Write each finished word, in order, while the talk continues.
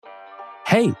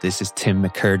Hey, this is Tim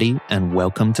McCurdy, and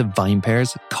welcome to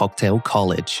VinePair's Cocktail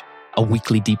College, a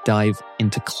weekly deep dive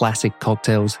into classic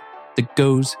cocktails that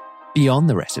goes beyond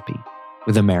the recipe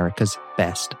with America's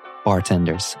best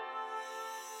bartenders.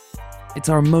 It's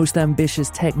our most ambitious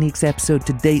techniques episode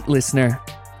to date, listener.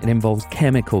 It involves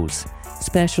chemicals,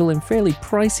 special and fairly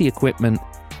pricey equipment,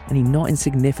 and a not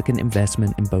insignificant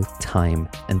investment in both time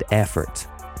and effort.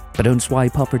 But don't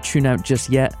swipe up or tune out just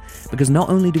yet, because not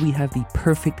only do we have the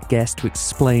perfect guest to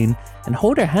explain and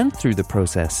hold our hand through the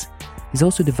process, he's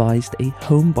also devised a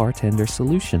home bartender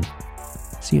solution.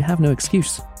 So you have no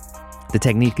excuse. The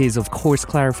technique is, of course,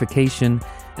 clarification,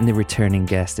 and the returning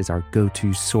guest is our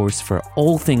go-to source for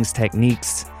all things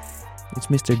techniques. It's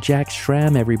Mr. Jack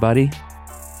Schramm, everybody.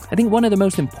 I think one of the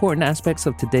most important aspects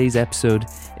of today's episode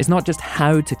is not just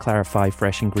how to clarify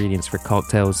fresh ingredients for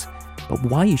cocktails, but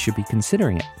why you should be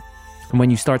considering it. And when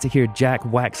you start to hear Jack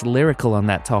wax lyrical on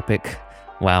that topic,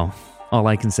 wow, all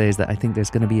I can say is that I think there's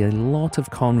going to be a lot of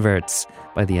converts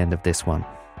by the end of this one.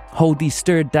 Hold these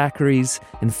stirred daiquiris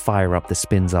and fire up the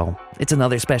Spinzall. It's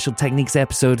another special techniques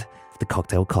episode of the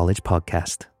Cocktail College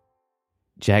podcast.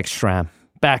 Jack Schramm,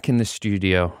 back in the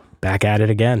studio. Back at it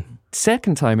again.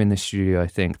 Second time in the studio, I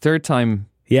think. Third time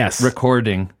Yes.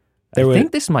 recording. I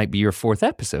think this might be your fourth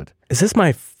episode.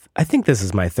 I think this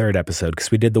is my third episode,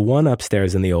 because we did the one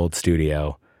upstairs in the old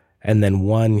studio and then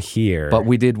one here. But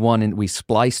we did one and we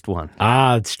spliced one.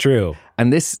 Ah, it's true.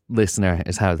 And this, listener,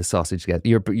 is how the sausage gets.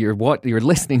 You're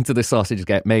listening to the sausage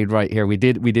get made right here. We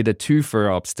did a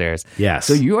twofer upstairs. Yes.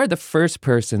 So you are the first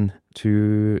person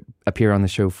to appear on the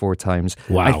show 4 times.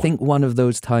 Wow. I think one of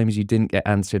those times you didn't get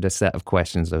answered a set of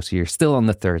questions though, so you're still on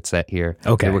the third set here.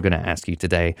 Okay. That we're going to ask you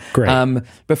today. Great.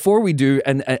 Before we do,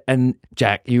 and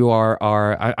Jack, you are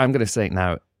I'm going to say it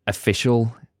now,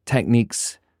 official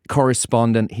techniques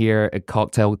correspondent here at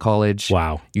Cocktail College.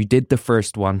 Wow. You did the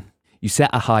first one. You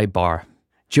set a high bar.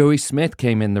 Joey Smith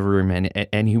came in the room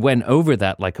and he went over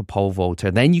that like a pole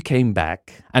vaulter. Then you came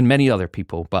back, and many other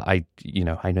people, but I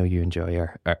know you enjoy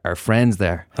our friends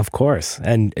there. Of course.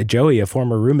 And Joey, a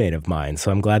former roommate of mine,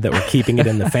 so I'm glad that we're keeping it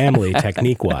in the family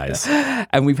technique-wise.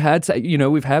 And we've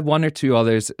had one or two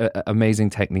others amazing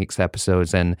techniques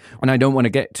episodes, and I don't want to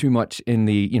get too much in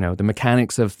the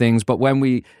mechanics of things, but when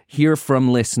we hear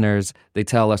from listeners, they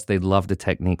tell us they love the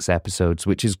techniques episodes,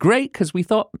 which is great, because we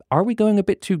thought, are we going a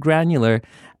bit too granular?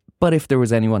 But if there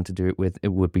was anyone to do it with, it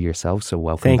would be yourself, so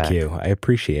welcome back. Thank you. I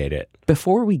appreciate it.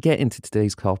 Before we get into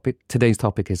today's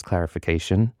topic is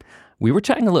clarification. We were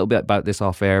chatting a little bit about this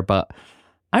off air, but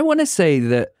I want to say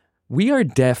that we are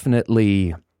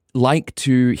definitely like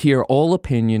to hear all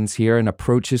opinions here and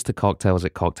approaches to cocktails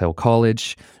at Cocktail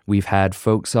College. We've had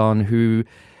folks on who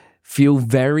feel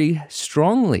very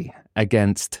strongly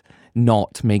against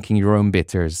not making your own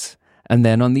bitters. And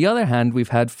then on the other hand, we've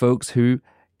had folks who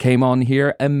came on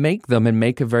here and make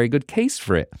a very good case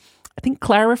for it. I think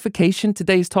clarification,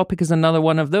 today's topic, is another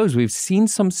one of those. We've seen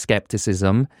some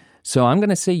skepticism, so I'm going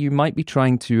to say you might be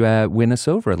trying to win us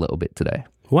over a little bit today.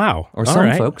 Wow. Or some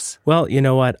right. folks. Well, you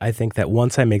know what? I think that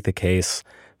once I make the case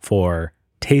for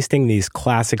tasting these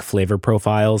classic flavor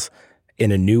profiles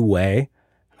in a new way,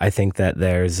 I think that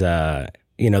there's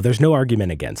no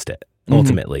argument against it.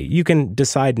 Ultimately, you can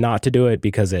decide not to do it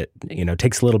because it,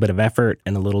 takes a little bit of effort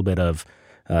and a little bit of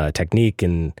technique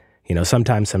and,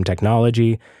 sometimes some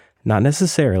technology. Not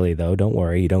necessarily, though. Don't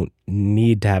worry. You don't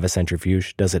need to have a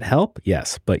centrifuge. Does it help?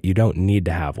 Yes, but you don't need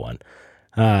to have one.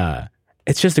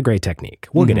 It's just a great technique.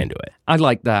 We'll get into it. I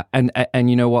like that. And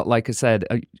you know what? Like I said,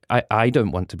 I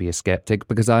don't want to be a skeptic,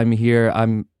 because I'm here.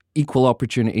 I'm equal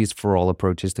opportunities for all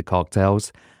approaches to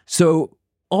cocktails. So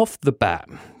off the bat,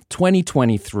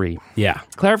 2023. Yeah.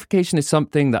 Clarification is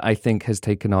something that I think has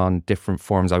taken on different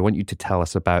forms. I want you to tell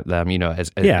us about them, as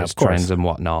trends and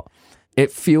whatnot. It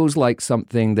feels like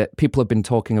something that people have been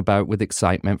talking about with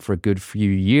excitement for a good few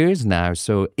years now.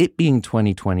 So it being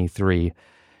 2023,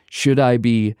 should I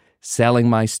be selling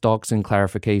my stocks in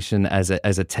clarification as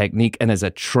a technique and as a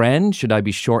trend? Should I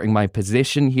be shorting my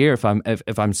position here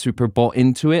if I'm super bought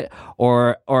into it,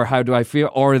 or how do I feel?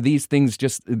 Or are these things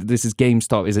this is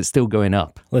GameStop? Is it still going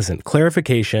up? Listen,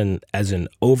 clarification as an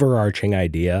overarching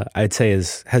idea, I'd say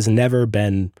has never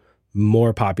been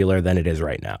more popular than it is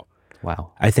right now.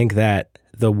 Wow. I think that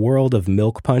the world of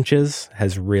milk punches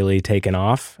has really taken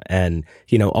off, and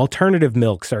alternative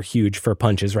milks are huge for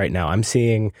punches right now. I'm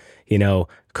seeing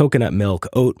coconut milk,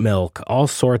 oat milk, all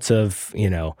sorts of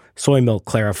soy milk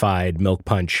clarified milk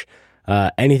punch.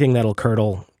 Anything that'll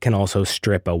curdle can also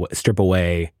strip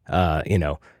away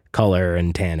color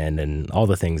and tannin and all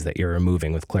the things that you're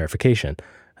removing with clarification.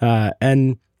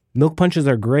 And milk punches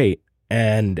are great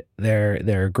and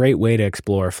they're a great way to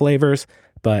explore flavors,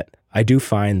 but I do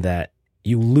find that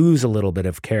you lose a little bit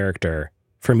of character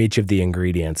from each of the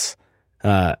ingredients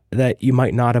that you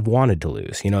might not have wanted to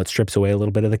lose. It strips away a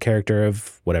little bit of the character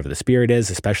of whatever the spirit is,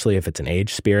 especially if it's an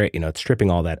aged spirit. It's stripping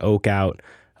all that oak out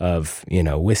of,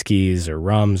 whiskeys or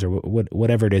rums or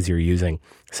whatever it is you're using.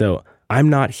 So I'm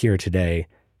not here today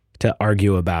to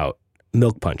argue about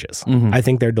milk punches. Mm-hmm. I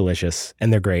think they're delicious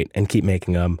and they're great, and keep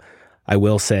making them. I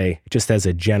will say, just as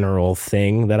a general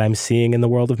thing that I'm seeing in the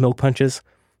world of milk punches,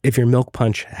 if your milk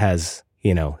punch has,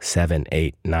 7,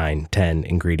 8, 9, 10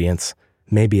 ingredients,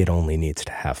 maybe it only needs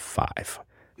to have 5.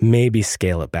 Maybe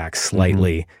scale it back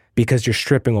slightly because you're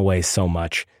stripping away so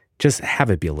much. Just have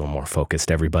it be a little more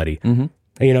focused, everybody.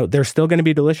 They're still going to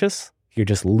be delicious. You're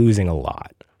just losing a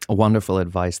lot. Wonderful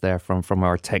advice there from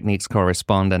our techniques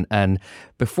correspondent. And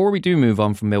before we do move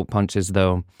on from milk punches,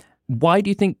 though, why do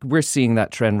you think we're seeing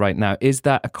that trend right now? Is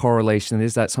that a correlation?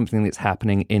 Is that something that's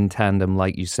happening in tandem,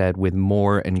 like you said, with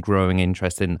more and growing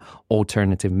interest in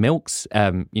alternative milks?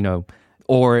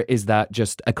 Or is that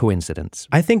just a coincidence?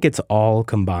 I think it's all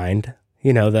combined.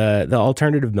 The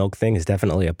alternative milk thing is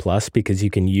definitely a plus because you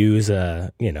can use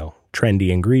a, trendy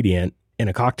ingredient in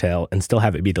a cocktail and still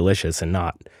have it be delicious and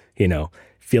not,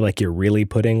 feel like you're really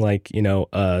putting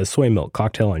a soy milk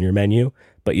cocktail on your menu,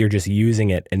 but you're just using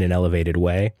it in an elevated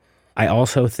way. I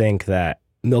also think that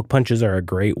milk punches are a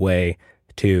great way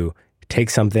to take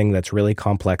something that's really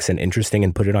complex and interesting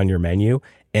and put it on your menu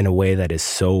in a way that is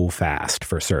so fast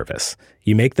for service.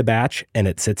 You make the batch and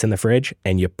it sits in the fridge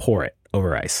and you pour it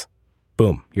over ice.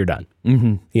 Boom, you're done.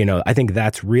 I think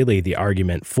that's really the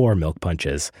argument for milk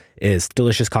punches is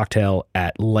delicious cocktail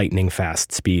at lightning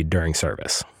fast speed during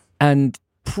service. And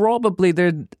probably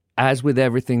there, as with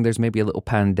everything, there's maybe a little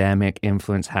pandemic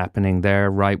influence happening there,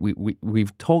 right?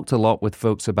 We've talked a lot with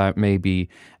folks about maybe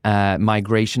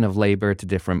migration of labor to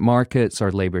different markets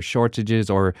or labor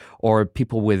shortages or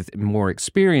people with more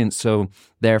experience. So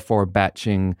therefore,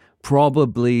 batching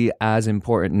probably as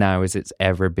important now as it's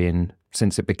ever been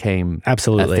since it became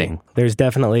absolutely a thing. There's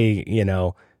definitely,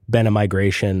 been a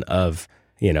migration of,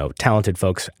 talented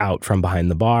folks out from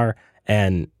behind the bar.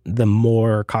 And the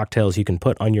more cocktails you can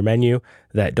put on your menu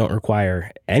that don't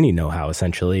require any know-how,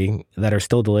 essentially, that are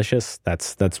still delicious,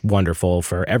 that's wonderful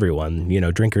for everyone,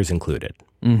 drinkers included.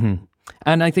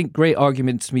 And I think great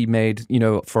arguments to be made,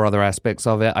 for other aspects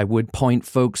of it. I would point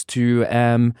folks to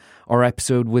our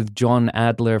episode with John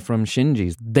Adler from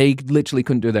Shinji's. They literally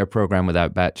couldn't do their program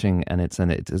without batching, and it's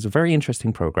a very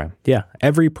interesting program. Yeah,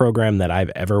 every program that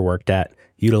I've ever worked at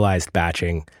utilized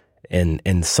batching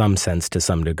in some sense to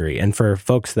some degree. And for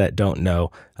folks that don't know,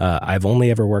 I've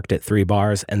only ever worked at 3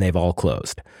 bars and they've all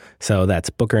closed. So that's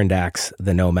Booker and Dax,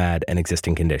 The Nomad, and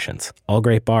Existing Conditions. All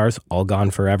great bars, all gone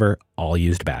forever, all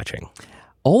used batching.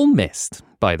 All missed,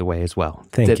 by the way, as well.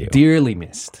 Thank you. Dearly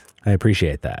missed. I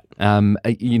appreciate that.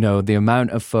 The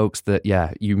amount of folks that,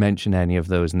 you mention any of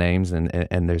those names and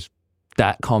there's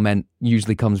that comment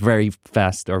usually comes very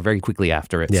fast or very quickly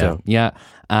after it. Yeah.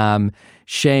 So,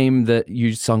 shame that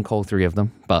you sunk all 3 of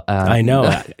them. But I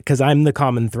know, because I'm the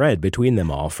common thread between them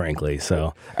all, frankly.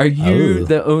 So, are you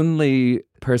the only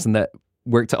person that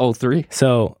worked at all 3?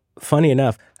 So, funny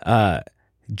enough,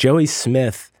 Joey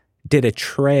Smith did a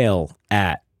trail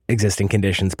at Existing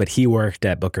Conditions, but he worked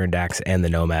at Booker and Dax and the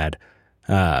Nomad.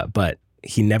 But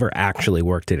he never actually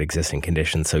worked at Existing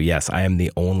Conditions. So, yes, I am the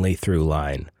only through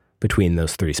line between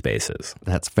those 3 spaces.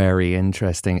 That's very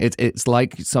interesting. It's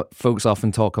like folks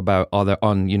often talk about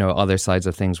other sides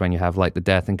of things when you have like the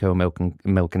Death and Co. Milk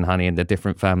and Honey and the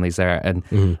different families there. And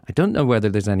I don't know whether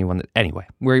there's anyone that, anyway,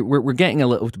 we're getting a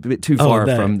little bit too far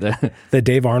from the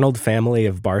Dave Arnold family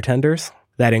of bartenders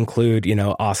that include,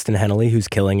 Austin Henley, who's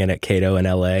killing it at Cato in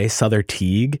LA, Souther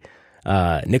Teague,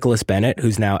 Nicholas Bennett,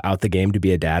 who's now out the game to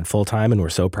be a dad full time, and we're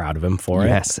so proud of him for it.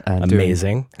 Yes,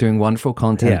 amazing, doing wonderful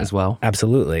content as well.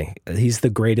 Absolutely, he's the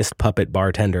greatest puppet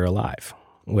bartender alive.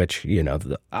 Which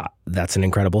that's an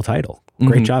incredible title.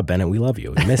 Great job, Bennett. We love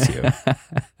you. We miss you.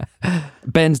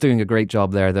 Ben's doing a great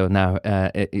job there, though. Now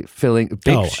filling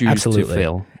big shoes to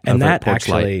fill. And that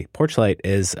actually, Porchlight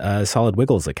is a Solid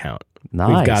Wiggles account.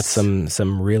 Nice. We've got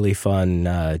some really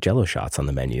fun Jello shots on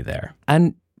the menu there.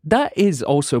 And that is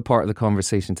also part of the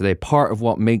conversation today, part of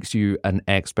what makes you an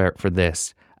expert for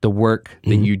this, the work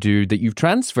that you do, that you've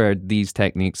transferred these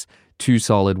techniques to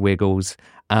Solid Wiggles.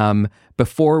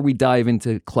 Before we dive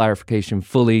into clarification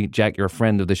fully, Jack, you're a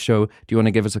friend of the show. Do you want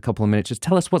to give us a couple of minutes? Just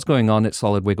tell us what's going on at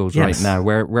Solid Wiggles right now.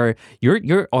 Where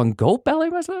you're on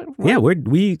Goldbelly, was it? Yeah,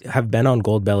 we have been on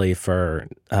Goldbelly for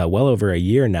well over a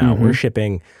year now. We're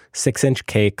shipping 6-inch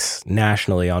cakes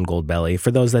nationally on Goldbelly.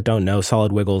 For those that don't know,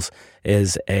 Solid Wiggles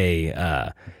is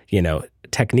a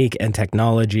technique and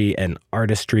technology and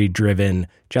artistry-driven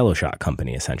Jell-O shot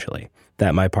company, essentially,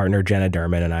 that my partner Jenna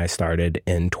Derman and I started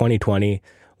in 2020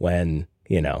 when,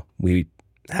 we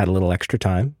had a little extra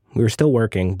time. We were still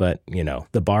working, but,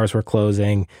 the bars were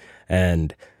closing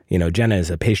and, Jenna is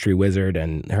a pastry wizard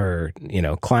and her,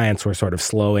 clients were sort of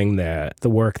slowing the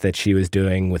work that she was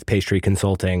doing with pastry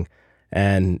consulting.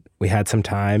 And we had some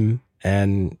time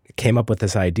and came up with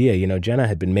this idea. Jenna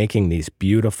had been making these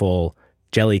beautiful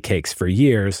jelly cakes for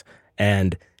years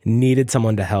and needed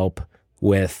someone to help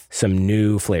with some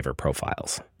new flavor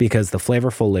profiles because the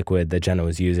flavorful liquid that Jenna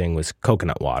was using was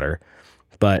coconut water,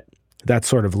 but that's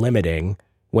sort of limiting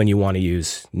when you want to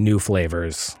use new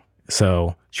flavors.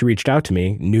 So she reached out to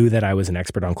me, knew that I was an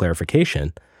expert on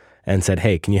clarification, and said,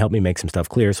 hey, can you help me make some stuff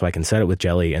clear so I can set it with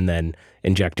jelly and then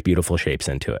inject beautiful shapes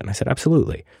into it? And I said,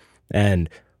 absolutely. And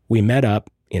we met up,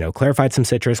 clarified some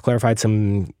citrus, clarified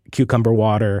some cucumber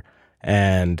water,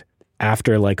 and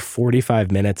after like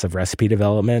 45 minutes of recipe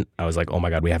development, I was like, oh my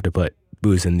God, we have to put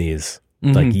booze in these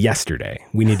like yesterday.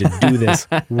 We need to do this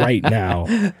right now.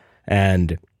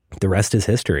 And the rest is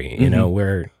history,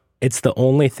 where it's the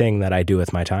only thing that I do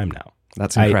with my time now.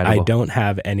 That's incredible. I don't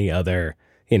have any other,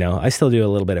 I still do a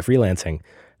little bit of freelancing,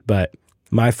 but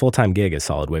my full-time gig is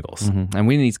Solid Wiggles. And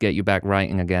we need to get you back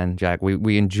writing again, Jack.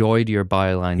 We enjoyed your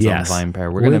biolines on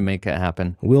VinePair. We're going to make it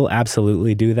happen. We'll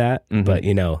absolutely do that. But,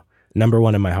 number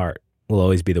one in my heart will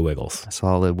always be the Wiggles.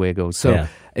 Solid Wiggles. So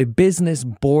a business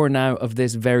born out of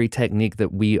this very technique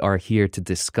that we are here to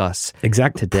discuss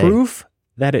today. Proof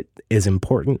that it is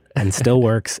important and still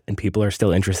works and people are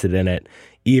still interested in it,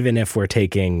 even if we're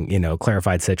taking,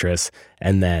 clarified citrus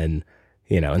and then,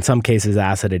 in some cases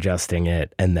acid adjusting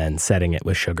it and then setting it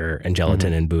with sugar and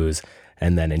gelatin and booze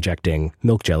and then injecting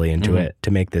milk jelly into it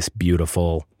to make this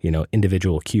beautiful,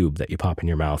 individual cube that you pop in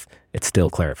your mouth. It's still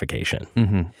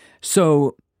clarification.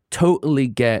 So totally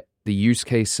get the use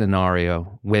case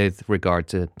scenario with regard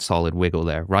to Solid Wiggle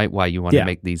there, right? Why you want to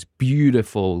make these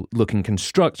beautiful looking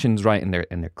constructions, right? And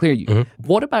they're clear.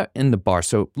 What about in the bar?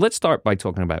 So let's start by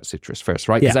talking about citrus first,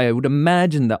 right? Because I would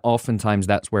imagine that oftentimes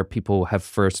that's where people have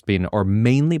first been or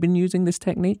mainly been using this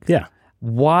technique. Yeah.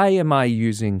 Why am I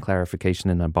using clarification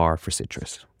in a bar for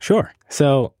citrus? Sure.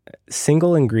 So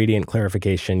single ingredient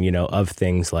clarification, of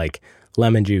things like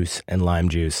lemon juice and lime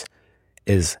juice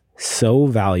is so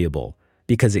valuable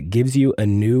because it gives you a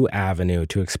new avenue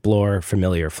to explore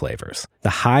familiar flavors. The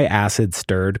high acid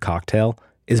stirred cocktail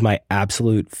is my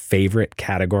absolute favorite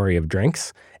category of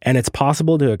drinks, and it's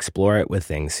possible to explore it with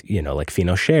things, like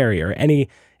Fino Sherry or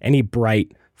any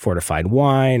bright fortified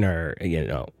wine or,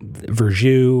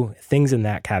 Verjus, things in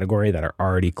that category that are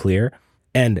already clear.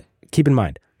 And keep in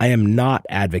mind, I am not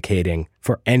advocating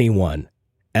for anyone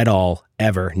at all,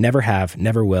 ever, never have,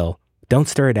 never will. Don't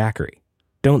stir a daiquiri.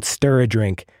 Don't stir a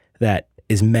drink that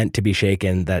is meant to be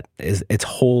shaken, that is its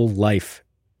whole life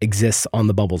exists on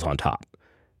the bubbles on top.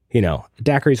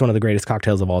 Daiquiri is one of the greatest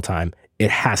cocktails of all time.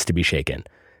 It has to be shaken.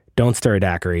 Don't stir a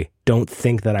daiquiri. Don't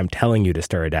think that I'm telling you to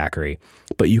stir a daiquiri,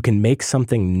 but you can make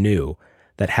something new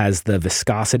that has the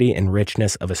viscosity and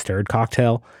richness of a stirred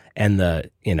cocktail and the,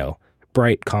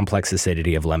 bright, complex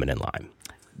acidity of lemon and lime.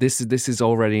 This is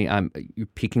already, you're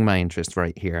piquing my interest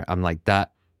right here. I'm like,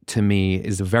 that to me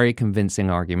is a very convincing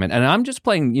argument. And I'm just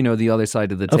playing, the other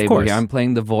side of the table here. I'm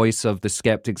playing the voice of the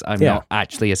skeptics. I'm not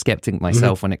actually a skeptic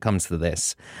myself when it comes to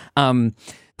this.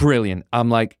 Brilliant. I'm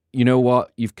like, you know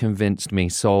what? You've convinced me.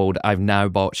 Sold. I've now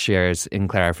bought shares in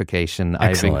clarification.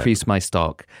 Excellent. I've increased my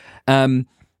stock.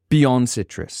 Beyond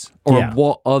citrus, or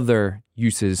what other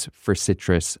uses for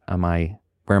citrus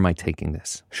where am I taking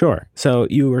this? Sure. So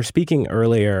you were speaking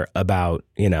earlier about,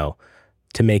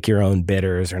 to make your own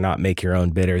bitters or not make your own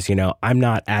bitters. I'm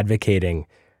not advocating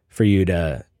for you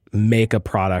to make a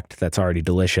product that's already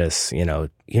delicious.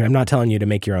 I'm not telling you to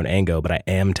make your own Ango, but I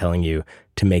am telling you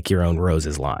to make your own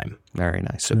Rose's lime. Very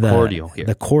nice. So cordial here.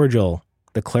 The cordial,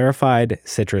 the clarified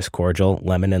citrus cordial,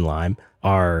 lemon and lime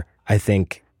are, I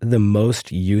think, the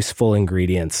most useful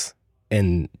ingredients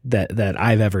in that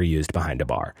I've ever used behind a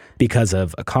bar because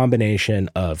of a combination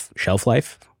of shelf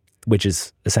life, which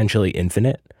is essentially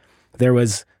infinite. There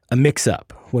was a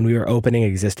mix-up when we were opening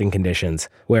existing conditions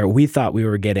where we thought we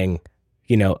were getting,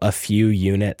 a few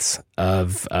units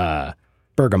of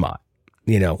bergamot,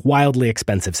 wildly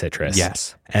expensive citrus.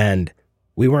 Yes. And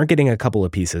we weren't getting a couple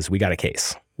of pieces. We got a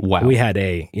case. Wow. We had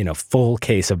a, full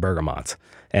case of bergamots,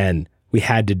 and we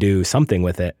had to do something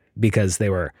with it because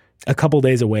they were a couple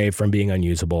days away from being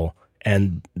unusable,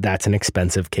 and that's an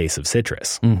expensive case of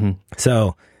citrus. Mm-hmm.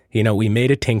 So, we made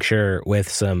a tincture with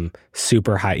some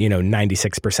super high,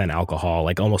 96% alcohol,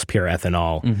 like almost pure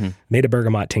ethanol, made a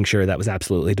bergamot tincture that was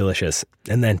absolutely delicious,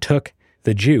 and then took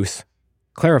the juice,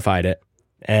 clarified it,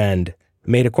 and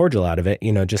made a cordial out of it,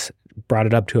 just brought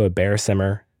it up to a bare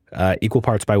simmer, equal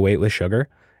parts by weight with sugar,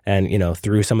 and,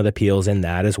 threw some of the peels in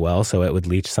that as well, so it would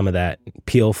leach some of that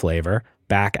peel flavor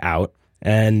back out,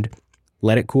 and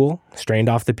let it cool, strained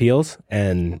off the peels,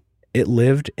 and it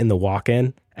lived in the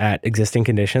walk-in at existing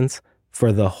conditions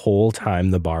for the whole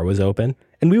time the bar was open.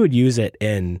 And we would use it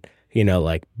in,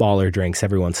 like baller drinks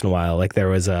every once in a while. Like there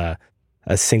was a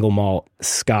single malt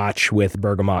scotch with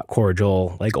bergamot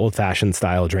cordial, like old-fashioned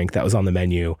style drink that was on the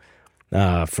menu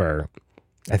for,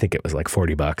 I think it was like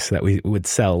 $40 that we would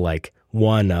sell like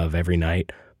one of every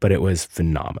night, but it was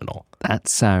phenomenal. That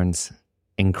sounds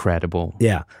incredible.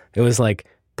 Yeah. It was like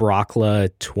Brockla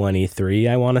 23,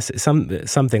 I want to say,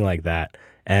 something like that.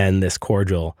 And this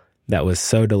cordial that was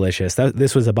so delicious.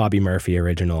 This was a Bobby Murphy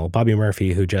original. Bobby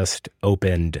Murphy, who just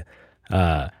opened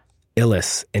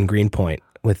Illis in Greenpoint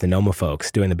with the Noma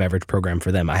folks, doing the beverage program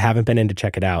for them. I haven't been in to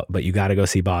check it out, but you got to go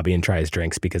see Bobby and try his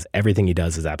drinks because everything he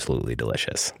does is absolutely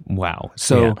delicious. Wow.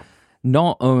 So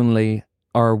not only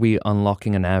are we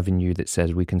unlocking an avenue that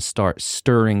says we can start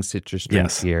stirring citrus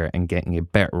drinks here and getting a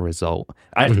better result,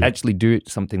 actually do it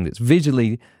something that's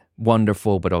visually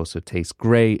wonderful, but also tastes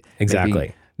great.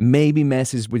 Exactly. Maybe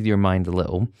messes with your mind a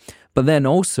little. But then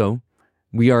also,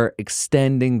 we are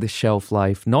extending the shelf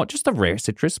life, not just of rare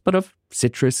citrus, but of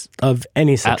citrus. Of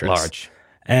any citrus. At large.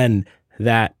 And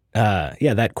that,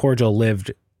 that cordial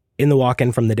lived in the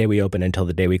walk-in from the day we opened until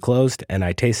the day we closed. And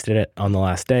I tasted it on the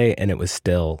last day, and it was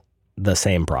still the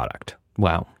same product.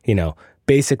 Wow.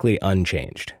 Basically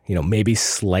unchanged. Maybe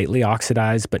slightly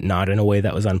oxidized, but not in a way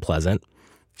that was unpleasant.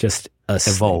 Just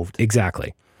evolved.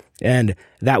 Exactly. And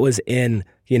that was in,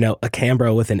 a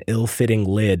Cambro with an ill-fitting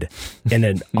lid in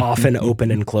an often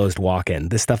open and closed walk-in.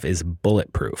 This stuff is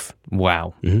bulletproof.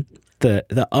 Wow. Mm-hmm.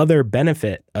 The other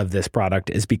benefit of this product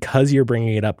is because you're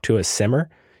bringing it up to a simmer,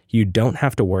 you don't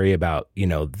have to worry about,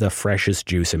 the freshest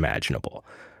juice imaginable.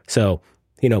 So,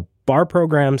 bar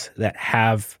programs that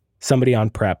have somebody on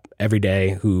prep every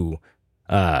day who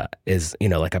is,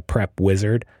 like a prep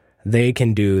wizard, they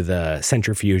can do the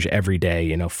centrifuge every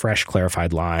day, fresh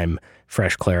clarified lime,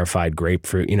 fresh clarified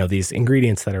grapefruit, these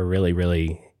ingredients that are really,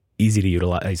 really easy to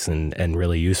utilize and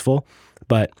really useful.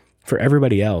 But for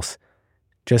everybody else,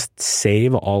 just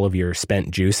save all of your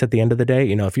spent juice at the end of the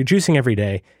day. If you're juicing every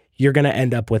day, you're going to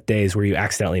end up with days where you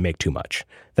accidentally make too much.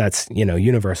 That's,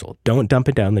 universal. Don't dump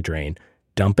it down the drain.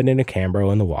 Dump it in a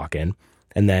Cambro in the walk-in.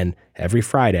 And then every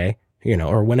Friday,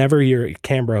 or whenever your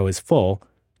Cambro is full,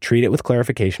 treat it with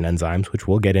clarification enzymes, which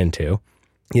we'll get into.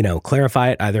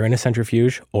 Clarify it either in a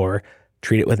centrifuge or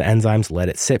treat it with enzymes, let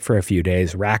it sit for a few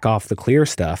days, rack off the clear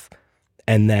stuff.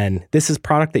 And then this is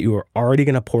product that you are already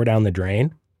going to pour down the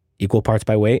drain, equal parts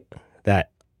by weight,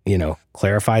 that,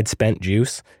 clarified spent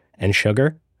juice and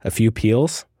sugar, a few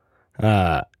peels,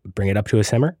 bring it up to a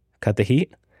simmer, cut the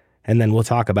heat, and then we'll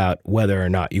talk about whether or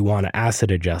not you want to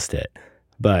acid adjust it.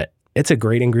 But it's a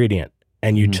great ingredient.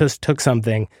 And you just took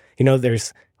something,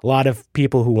 there's a lot of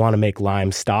people who want to make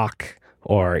lime stock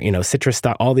or, citrus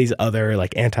stock, all these other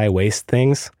like anti-waste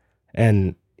things.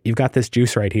 And you've got this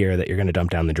juice right here that you're going to dump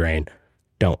down the drain.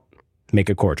 Don't. Make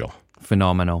it cordial.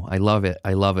 Phenomenal. I love it.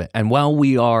 I love it. And while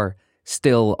we are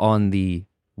still on the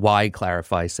why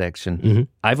clarify section,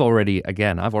 I've already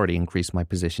increased my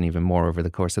position even more over the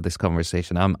course of this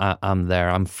conversation. I'm there.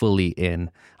 I'm fully in.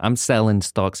 I'm selling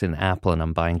stocks in Apple and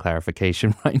I'm buying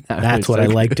clarification right now. That's what I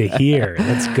like to hear.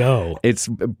 Let's go. It's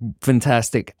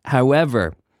fantastic.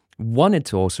 However, wanted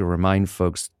to also remind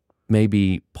folks,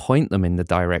 maybe point them in the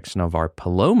direction of our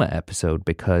Paloma episode,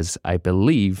 because I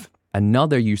believe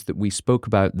another use that we spoke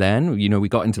about then, we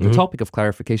got into the topic of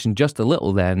clarification just a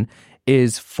little then,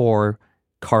 is for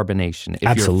carbonation.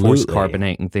 If you're force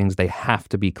carbonating things, they have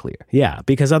to be clear. Yeah,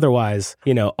 because otherwise,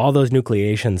 all those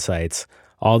nucleation sites,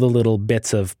 all the little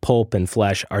bits of pulp and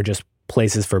flesh are just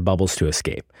places for bubbles to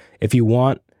escape. If you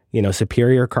want,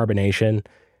 superior carbonation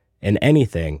in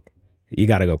anything, you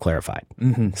got to go clarified.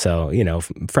 So,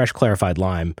 fresh clarified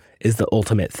lime is the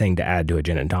ultimate thing to add to a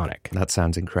gin and tonic. That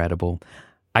sounds incredible.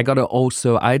 I got to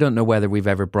also, I don't know whether we've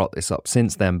ever brought this up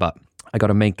since then, but I got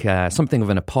to make something of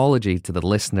an apology to the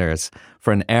listeners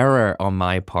for an error on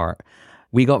my part.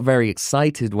 We got very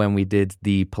excited when we did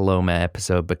the Paloma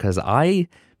episode because I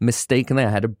mistakenly, I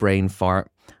had a brain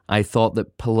fart I thought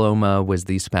that paloma was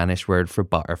the Spanish word for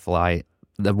butterfly.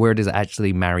 The word is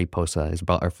actually mariposa, is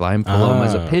butterfly, and paloma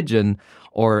is a pigeon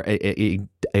or a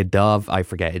dove. I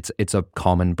forget. It's a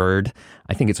common bird.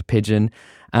 I think it's a pigeon.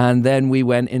 And then we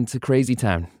went into Crazy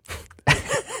Town.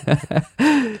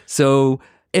 So,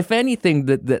 if anything,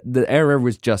 the error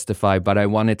was justified, but I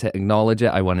wanted to acknowledge it.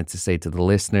 I wanted to say to the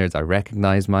listeners, I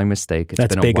recognize my mistake.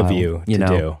 That's big of you to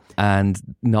do. And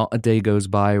not a day goes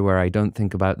by where I don't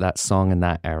think about that song and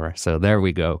that error. So there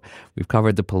we go. We've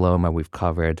covered the paloma. We've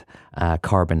covered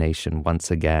carbonation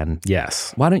once again.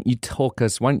 Yes. Why don't you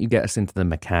get us into the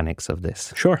mechanics of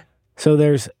this? Sure. So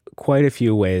there's quite a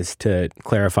few ways to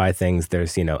clarify things.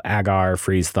 There's, agar,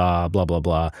 freeze thaw, blah, blah,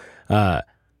 blah.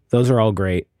 Those are all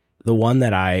great. The one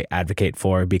that I advocate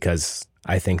for, because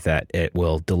I think that it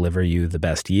will deliver you the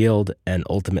best yield and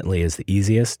ultimately is the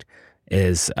easiest,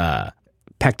 is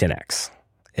Pectin-X.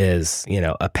 Is,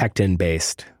 a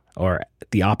pectin-based, or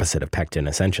the opposite of pectin,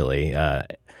 essentially.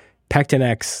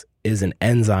 Pectin-X is an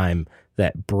enzyme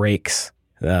that breaks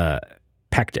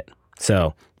pectin.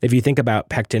 So if you think about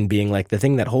pectin being like the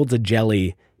thing that holds a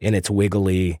jelly in its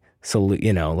wiggly,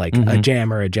 a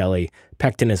jam or a jelly,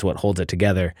 pectin is what holds it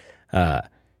together.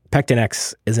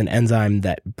 Pectin-X is an enzyme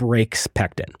that breaks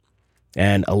pectin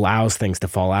and allows things to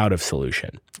fall out of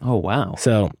solution. Oh, wow.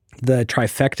 So the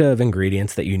trifecta of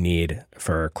ingredients that you need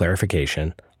for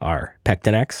clarification are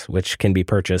Pectin-X, which can be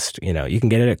purchased, you can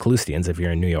get it at Kalustyan's if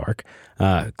you're in New York.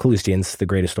 Kalustyan's, the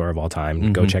greatest store of all time.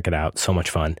 Mm-hmm. Go check it out. So much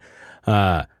fun.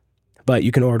 But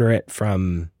you can order it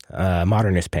from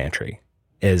Modernist Pantry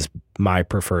is my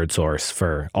preferred source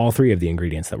for all three of the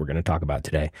ingredients that we're going to talk about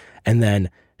today. And then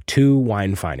 2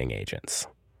 wine fining agents.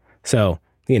 So,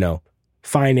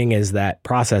 fining is that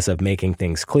process of making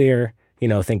things clear.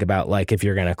 Think about like if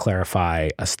you're going to clarify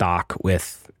a stock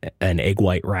with an egg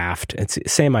white raft. It's the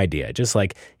same idea, just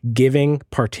like giving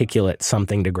particulate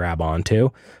something to grab onto.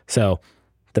 So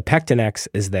the Pectin-X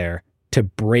is there to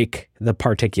break the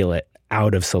particulate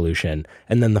out of solution.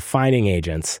 And then the fining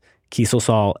agents,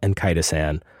 Kieselsaal and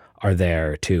chitosan, are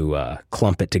there to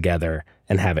clump it together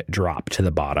and have it drop to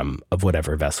the bottom of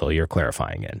whatever vessel you're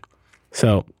clarifying in.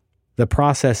 So the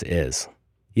process is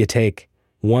you take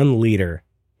 1 liter,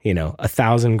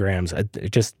 1,000 grams,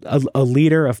 just a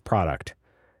liter of product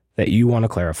that you want to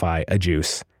clarify, a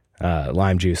juice,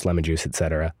 lime juice, lemon juice,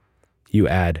 etc. You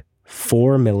add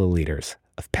 4 milliliters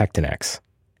of Pectin-X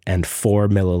and 4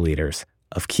 milliliters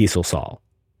of Kieselsaal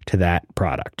to that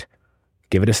product.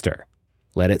 Give it a stir.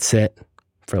 Let it sit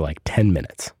for like 10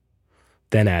 minutes.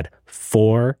 Then add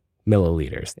 4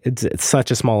 milliliters. It's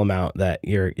such a small amount that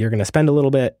you're going to spend a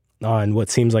little bit on what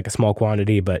seems like a small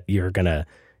quantity, but you're going to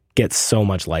get so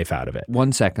much life out of it.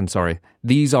 1 second, sorry.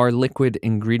 These are liquid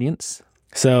ingredients?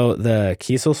 So the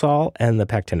Kieselsaal and the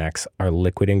Pectin-X are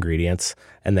liquid ingredients,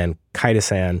 and then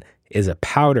chitosan is a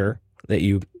powder that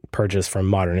you purchase from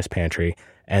Modernist Pantry,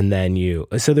 and then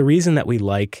so the reason that we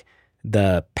like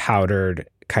the powdered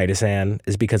chitosan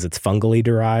is because it's fungally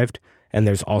derived, and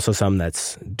there's also some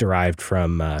that's derived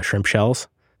from shrimp shells.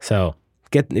 So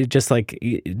you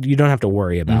don't have to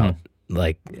worry about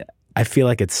I feel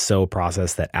like it's so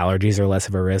processed that allergies are less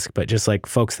of a risk, but just like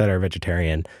folks that are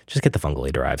vegetarian, just get the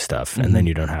fungally derived stuff, and then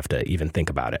you don't have to even think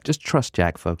about it. Just trust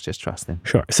Jack, folks. Just trust him.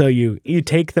 Sure. So you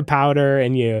take the powder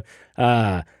and you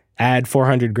add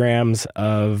 400 grams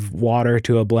of water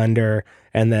to a blender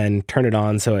and then turn it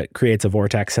on so it creates a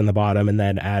vortex in the bottom, and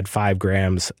then add 5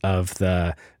 grams of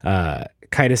the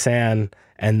chitosan,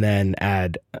 and then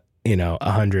add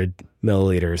 100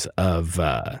 milliliters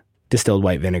of distilled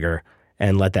white vinegar,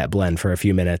 and let that blend for a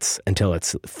few minutes until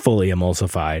it's fully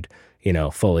emulsified,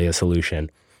 fully a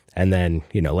solution, and then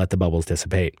let the bubbles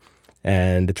dissipate,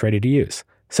 and it's ready to use.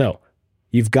 So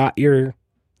you've got your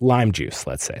lime juice,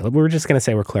 let's say. We're just going to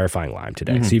say we're clarifying lime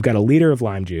today. Mm-hmm. So you've got a liter of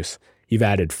lime juice. You've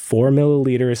added 4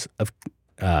 milliliters of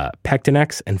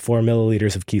Pectin-X and 4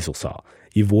 milliliters of Kieselsaal.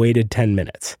 You've waited 10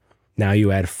 minutes. Now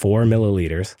you add 4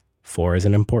 milliliters, 4 is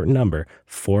an important number,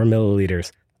 4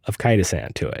 milliliters of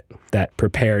chitosan to it, that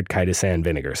prepared chitosan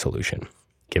vinegar solution.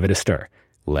 Give it a stir.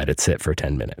 Let it sit for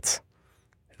 10 minutes.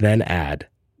 Then add,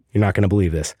 you're not going to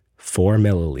believe this, 4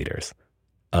 milliliters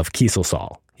of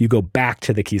Kieselsaal. You go back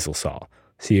to the Kieselsaal.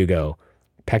 So you go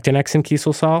Pectin-X and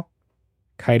Kieselsaal,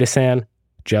 chitosan,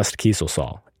 just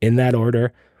Kieselsaal, in that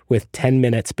order, with 10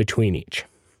 minutes between each.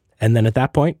 And then at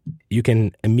that point, you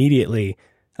can immediately,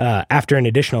 after an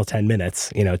additional 10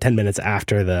 minutes, 10 minutes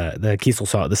after the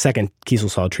Kieselsaal, the second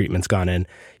Kieselsaal treatment's gone in,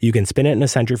 you can spin it in a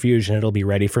centrifuge and it'll be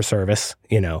ready for service,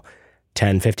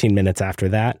 10, 15 minutes after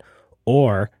that.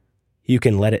 Or you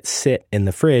can let it sit in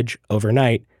the fridge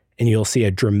overnight and you'll see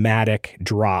a dramatic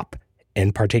drop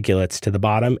and particulates to the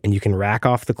bottom, and you can rack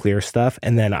off the clear stuff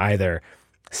and then either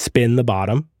spin the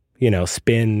bottom,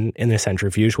 spin in the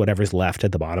centrifuge, whatever's left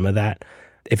at the bottom of that.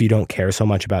 If you don't care so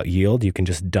much about yield, you can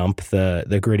just dump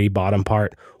the gritty bottom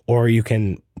part, or you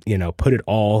can, put it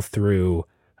all through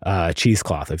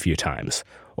cheesecloth a few times,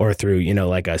 or through,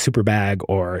 like a super bag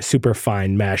or super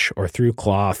fine mesh, or through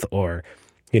cloth, or,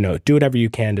 do whatever you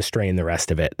can to strain the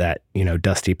rest of it, that,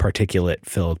 dusty particulate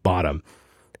filled bottom,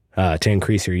 to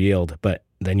increase your yield. But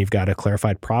then you've got a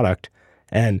clarified product.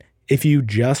 And if you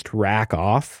just rack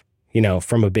off,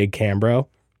 from a big Cambro,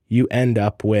 you end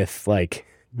up with like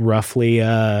roughly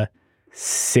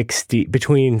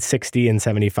between 60 and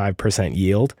 75%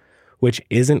 yield, which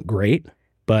isn't great,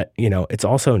 but it's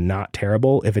also not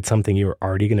terrible if it's something you're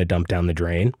already going to dump down the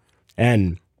drain.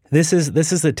 And this is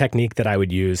the technique that I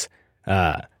would use,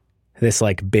 this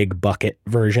like big bucket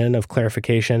version of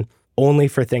clarification, only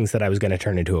for things that I was going to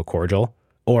turn into a cordial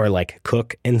or like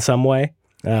cook in some way.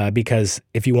 Because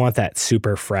if you want that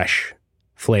super fresh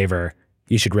flavor,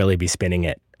 you should really be spinning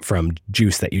it from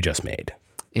juice that you just made.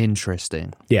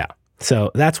 Interesting. Yeah.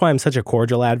 So that's why I'm such a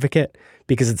cordial advocate,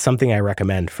 because it's something I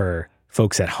recommend for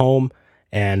folks at home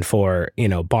and for,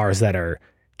 bars that are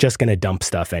just going to dump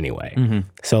stuff anyway. Mm-hmm.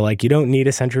 So like you don't need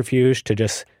a centrifuge to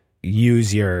just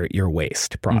use your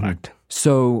waste product. Mm-hmm.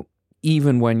 So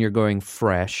even when you're going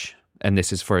fresh, and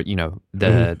this is for,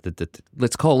 the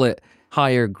let's call it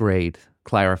higher grade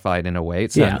clarified in a way.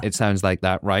 It sounds like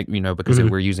that, right? Because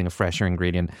we're using a fresher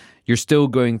ingredient, you're still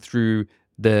going through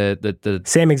the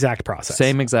same exact process.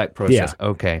 Yeah.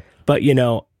 Okay. But,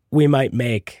 we might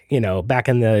make, back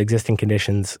in the existing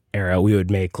conditions era, we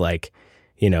would make like,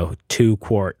 2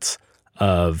 quarts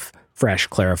of fresh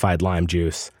clarified lime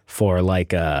juice for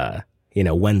like a,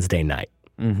 Wednesday night.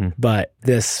 Mm-hmm. But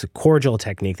this cordial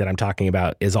technique that I'm talking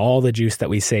about is all the juice that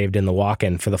we saved in the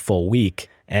walk-in for the full week.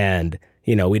 And,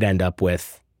 we'd end up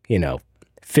with,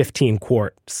 15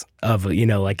 quarts of,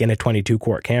 like in a 22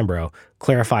 quart Cambro,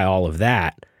 clarify all of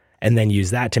that, and then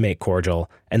use that to make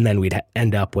cordial. And then we'd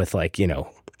end up with like,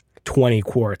 20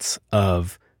 quarts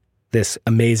of this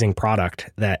amazing product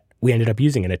that we ended up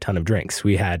using in a ton of drinks.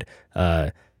 We had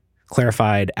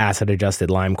clarified acid-adjusted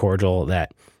lime cordial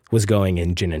that was going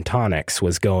in gin and tonics,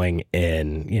 was going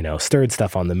in, stirred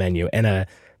stuff on the menu, and a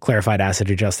clarified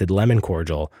acid-adjusted lemon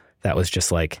cordial that was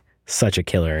just like such a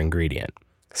killer ingredient.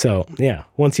 So yeah,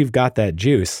 once you've got that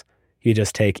juice, you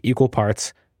just take equal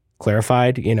parts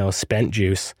clarified, spent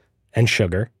juice and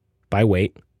sugar by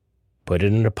weight, put it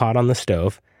in a pot on the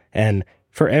stove, and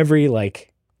for every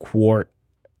like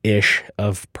quart-ish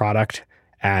of product,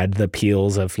 add the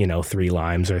peels of, 3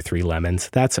 limes or 3 lemons.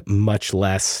 That's much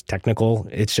less technical.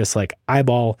 It's just like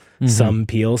eyeball some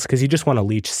peels, because you just want to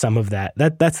leach some of that.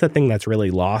 That's the thing that's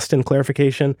really lost in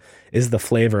clarification, is the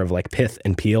flavor of like pith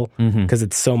and peel, because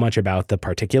it's so much about the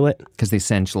particulate. Because the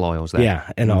essential oils there.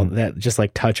 Yeah, and all that just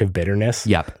like touch of bitterness.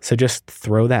 Yep. So just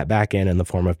throw that back in the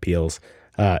form of peels.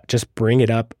 Just bring it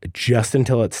up just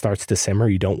until it starts to simmer.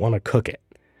 You don't want to cook it.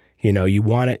 You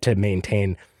want it to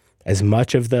maintain as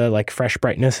much of the like fresh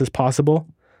brightness as possible.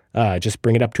 Just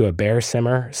bring it up to a bare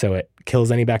simmer so it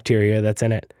kills any bacteria that's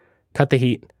in it. Cut the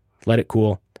heat, let it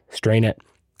cool, strain it.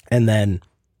 And then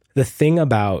the thing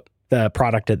about the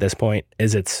product at this point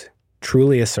is it's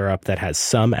truly a syrup that has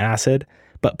some acid,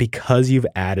 but because you've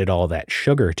added all that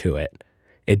sugar to it,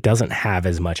 it doesn't have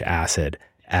as much acid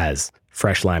as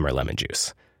fresh lime or lemon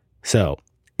juice. So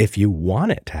if you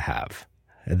want it to have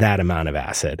that amount of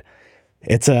acid,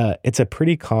 it's a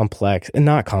pretty complex, and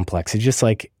not complex, it's just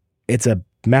like, it's a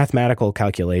mathematical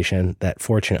calculation that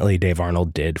fortunately Dave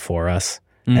Arnold did for us.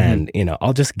 And,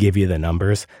 I'll just give you the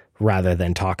numbers rather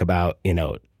than talk about,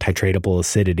 titratable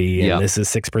acidity, and this is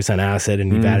 6% acid,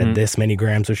 and you've added this many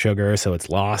grams of sugar, so it's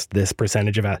lost this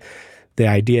percentage of acid. The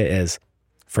idea is,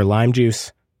 for lime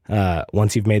juice,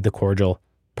 once you've made the cordial,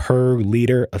 per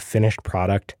liter of finished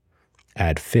product,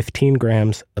 add 15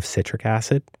 grams of citric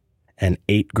acid and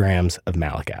 8 grams of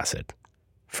malic acid.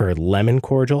 For lemon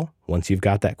cordial, once you've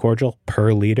got that cordial,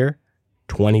 per liter,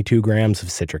 22 grams of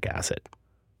citric acid.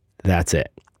 That's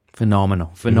it.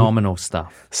 Phenomenal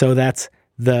stuff. So that's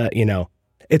the,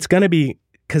 it's going to be,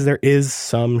 because there is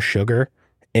some sugar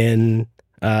in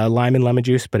lime and lemon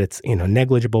juice, but it's,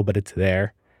 negligible, but it's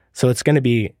there. So it's going to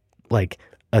be like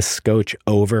a scotch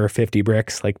over 50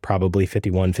 Brix, like probably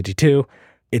 51, 52.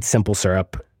 It's simple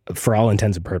syrup. For all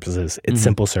intents and purposes, it's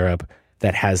simple syrup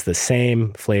that has the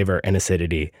same flavor and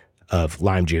acidity of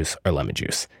lime juice or lemon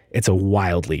juice. It's a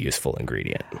wildly useful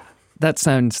ingredient. That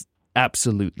sounds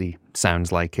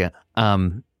like it.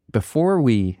 Before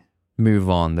we move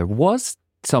on, there was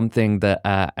something that,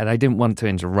 and I didn't want to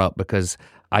interrupt because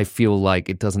I feel like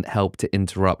it doesn't help to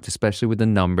interrupt, especially with the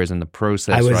numbers and the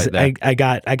process. I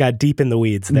got deep in the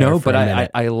weeds there. No, but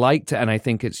I liked it, and I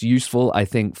think it's useful. I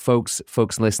think folks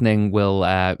listening will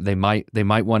they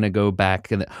might want to go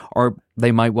back or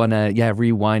they might want to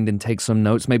rewind and take some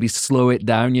notes, maybe slow it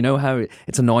down. You know how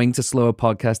it's annoying to slow a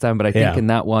podcast down, but I think in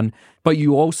that one, but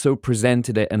you also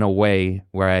presented it in a way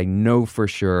where I know for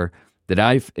sure that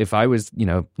if I was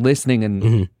listening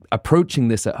and approaching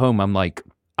this at home, I'm like,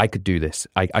 I could do this.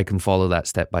 I can follow that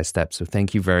step by step. So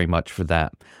thank you very much for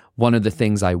that. One of the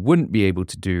things I wouldn't be able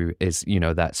to do is,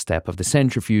 that step of the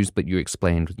centrifuge, but you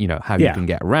explained, how you can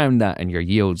get around that and your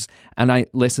yields. And I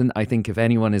think if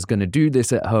anyone is going to do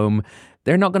this at home,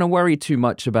 they're not going to worry too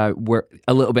much about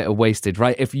a little bit of wastage,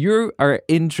 right? If you are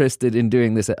interested in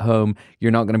doing this at home,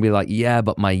 you're not going to be like, yeah,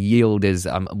 but my yield is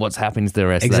what's happening to the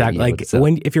rest of that yield.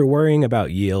 Exactly. Like if you're worrying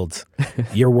about yields,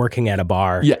 you're working at a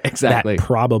bar. Yeah, exactly. That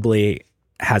probably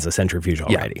has a centrifuge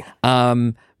already.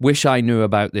 Yeah. Wish I knew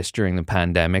about this during the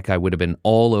pandemic. I would have been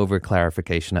all over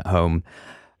clarification at home.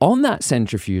 On that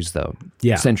centrifuge, though,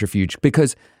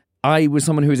 because I was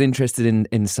someone who was interested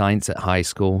in science at high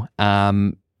school.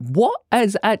 What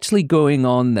is actually going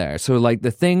on there? So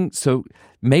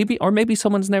maybe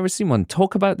someone's never seen one.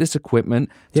 Talk about this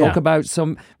equipment. Talk about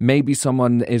maybe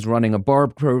someone is running a bar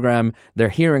program. They're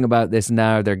hearing about this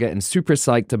now. They're getting super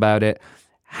psyched about it.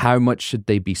 How much should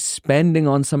they be spending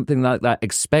on something like that?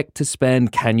 Expect to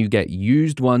spend? Can you get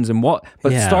used ones and what?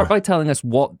 But start by telling us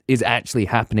what is actually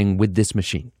happening with this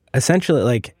machine. Essentially,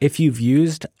 like if you've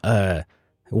used a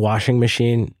washing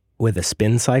machine with a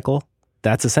spin cycle,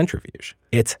 that's a centrifuge.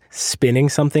 It's spinning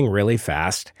something really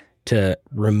fast to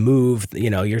remove,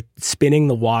 you're spinning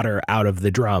the water out of the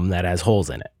drum that has holes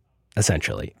in it,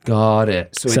 essentially. Got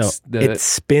it. So it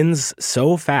spins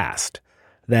so fast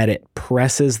that it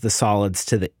presses the solids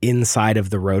to the inside of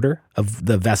the rotor of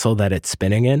the vessel that it's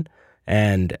spinning in.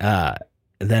 And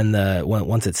then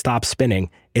once it stops spinning,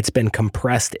 it's been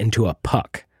compressed into a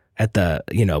puck at the,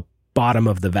 bottom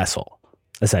of the vessel,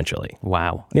 essentially.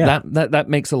 Wow. Yeah. That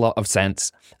makes a lot of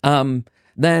sense.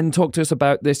 Then talk to us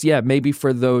about this. Yeah, maybe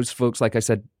for those folks, like I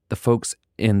said, the folks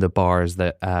in the bars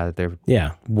that they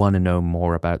want to know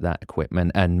more about that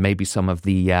equipment and maybe some of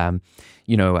the,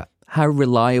 how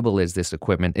reliable is this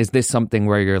equipment? Is this something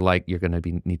where you're going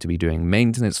to need to be doing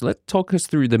maintenance? Let's talk us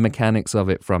through the mechanics of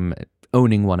it from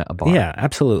owning one at a bar. Yeah,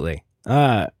 absolutely.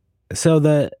 So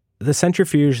the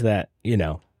centrifuge that,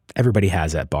 everybody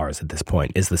has at bars at this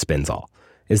point is the Spinzall.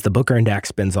 Is the Booker and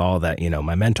Dax Spinzall that,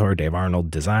 my mentor, Dave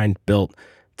Arnold, designed, built.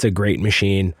 It's a great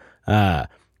machine.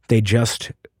 They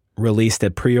just released a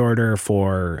pre-order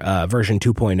for version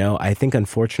 2.0. I think,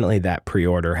 unfortunately, that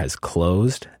pre-order has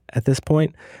closed at this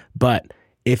point. But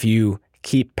if you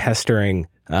keep pestering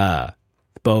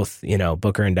both,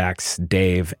 Booker and Dax,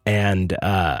 Dave, and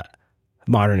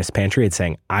Modernist Pantry and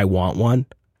saying, I want one,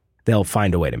 they'll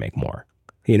find a way to make more.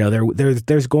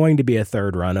 There's going to be a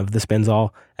third run of the Spinzall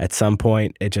at some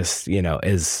point. It just,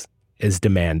 is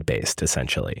demand-based,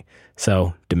 essentially.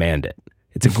 So demand it.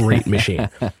 It's a great machine.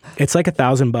 It's like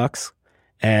 $1,000.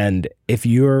 And if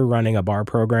you're running a bar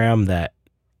program that,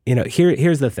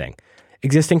 here's the thing.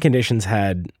 Existing Conditions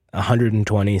had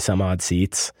 120 some odd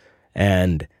seats,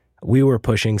 and we were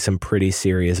pushing some pretty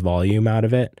serious volume out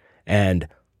of it. And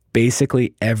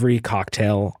basically every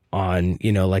cocktail on,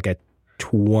 like a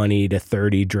 20 to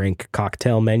 30 drink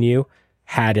cocktail menu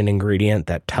had an ingredient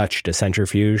that touched a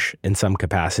centrifuge in some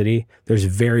capacity. There's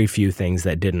very few things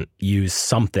that didn't use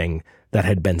something that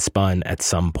had been spun at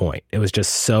some point. It was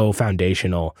just so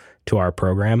foundational to our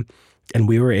program. And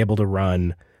we were able to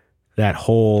run that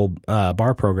whole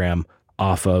bar program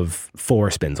off of 4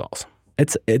 Spinzalls.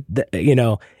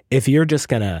 If you're just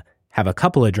going to have a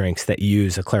couple of drinks that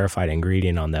use a clarified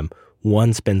ingredient on them,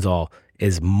 1 Spinzall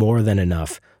is more than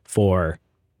enough for,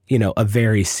 a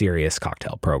very serious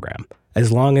cocktail program.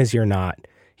 As long as you're not,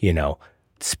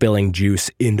 spilling juice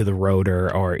into the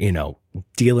rotor or,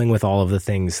 dealing with all of the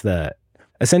things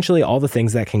essentially all the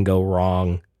things that can go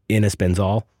wrong in a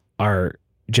Spinzall are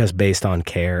just based on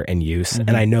care and use. Mm-hmm.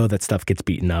 And I know that stuff gets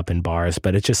beaten up in bars,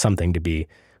 but it's just something to be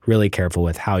really careful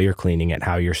with how you're cleaning it,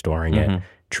 how you're storing it,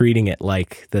 treating it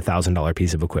like the $1,000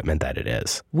 piece of equipment that it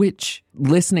is. Which,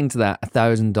 listening to that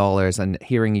 $1,000 and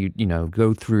hearing you,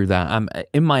 go through that,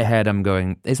 in my head, I'm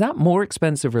going, is that more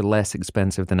expensive or less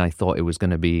expensive than I thought it was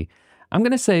going to be? I'm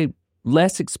going to say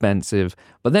less expensive,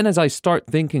 but then as I start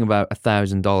thinking about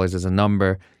 $1,000 as a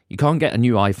number, you can't get a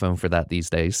new iPhone for that these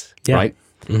days, right?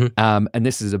 Mm-hmm. And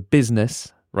this is a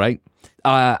business, right?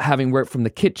 Having worked from the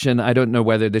kitchen, I don't know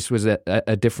whether this was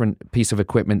a different piece of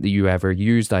equipment that you ever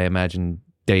used. I imagine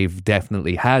Dave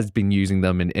definitely has been using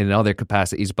them in other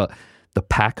capacities, but the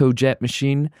PacoJet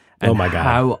machine and Oh my God.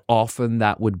 how often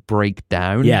that would break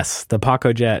down. Yes, the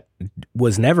PacoJet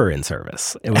was never in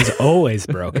service. It was always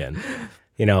broken.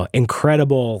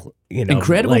 Incredible,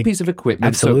 Incredible piece of equipment.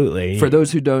 Absolutely. So for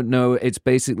those who don't know, it's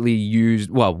basically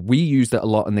used, well, we used it a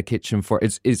lot in the kitchen for,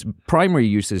 its primary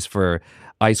uses for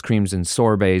ice creams and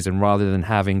sorbets, and rather than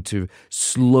having to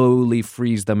slowly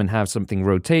freeze them and have something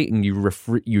rotating,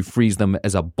 you freeze them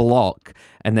as a block,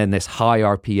 and then this high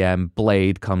RPM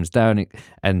blade comes down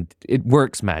and it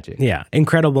works magic. Yeah,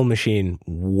 incredible machine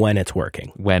when it's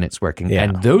working. Yeah.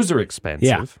 And those are expensive.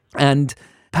 Yeah. And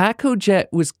PacoJet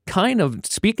was kind of,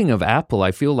 speaking of Apple,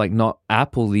 I feel like not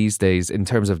Apple these days in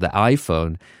terms of the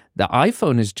iPhone. The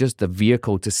iPhone is just the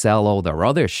vehicle to sell all their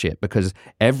other shit, because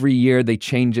every year they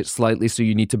change it slightly, so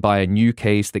you need to buy a new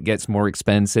case that gets more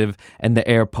expensive, and the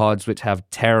AirPods, which have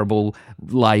terrible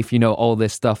life, all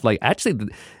this stuff. Like, actually,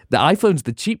 the iPhone's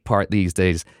the cheap part these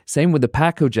days. Same with the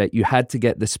PacoJet. You had to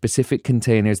get the specific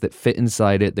containers that fit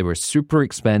inside it. They were super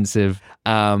expensive.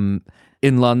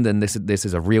 In London, this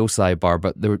is a real sidebar,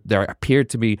 but there appeared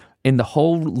to be, in the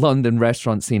whole London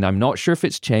restaurant scene, I'm not sure if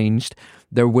it's changed,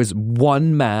 there was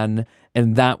one man,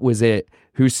 and that was it,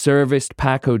 who serviced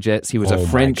PacoJets. He was a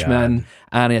Frenchman,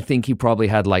 and I think he probably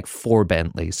had like 4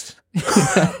 Bentleys.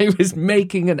 He was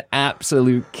making an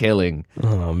absolute killing.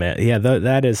 Oh, man. Yeah,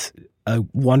 that is a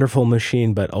wonderful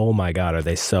machine, but oh my God, are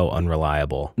they so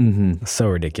unreliable. Mm-hmm. So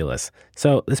ridiculous.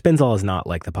 So the Spinzall is not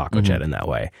like the PacoJet in that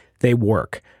way. They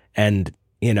work. And,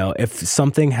 if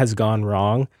something has gone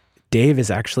wrong, Dave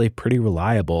is actually pretty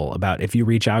reliable about, if you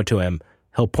reach out to him,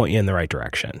 he'll point you in the right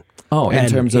direction. Oh, in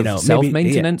terms of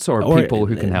self-maintenance or people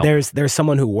who can help? There's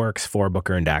someone who works for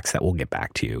Booker and Dax that will get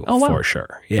back to you for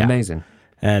sure. Yeah. Amazing.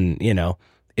 And,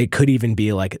 it could even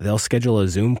be like they'll schedule a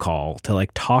Zoom call to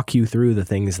like talk you through the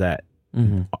things that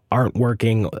aren't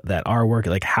working, that are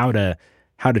working, like how to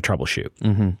troubleshoot.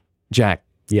 Mm-hmm. Jack.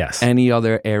 Yes. Any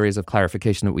other areas of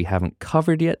clarification that we haven't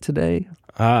covered yet today?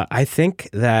 I think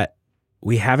that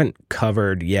we haven't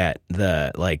covered yet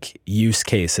the use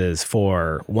cases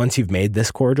for once you've made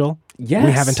this cordial. Yes.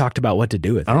 We haven't talked about what to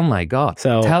do with it. Oh my God.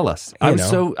 So tell us. I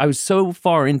was so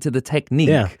far into the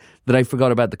technique that I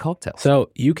forgot about the cocktail. So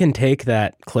you can take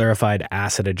that clarified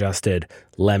acid adjusted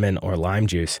lemon or lime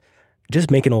juice, just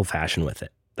make an old fashioned with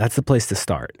it. That's the place to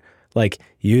start. Like,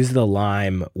 use the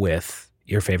lime with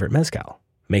your favorite mezcal.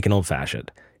 Make an old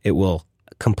fashioned. It will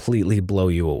completely blow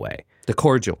you away. The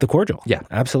cordial. Yeah,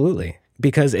 absolutely.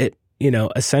 Because it,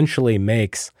 essentially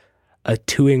makes a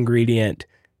 2-ingredient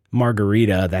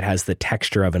margarita that has the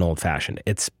texture of an old fashioned.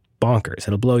 It's bonkers.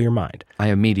 It'll blow your mind. I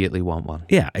immediately want one.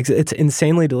 Yeah, it's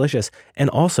insanely delicious. And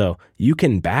also, you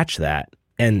can batch that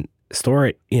and store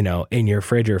it, in your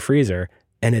fridge or freezer.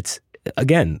 And it's,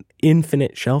 again,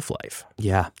 infinite shelf life.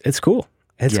 Yeah. It's cool.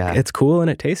 It's cool and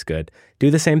it tastes good.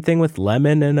 Do the same thing with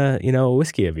lemon and a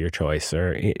whiskey of your choice,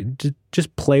 or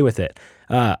just play with it.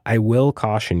 I will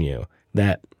caution you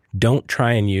that don't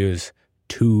try and use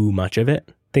too much of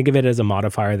it. Think of it as a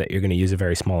modifier that you're going to use a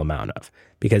very small amount of,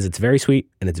 because it's very sweet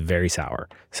and it's very sour.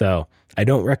 So I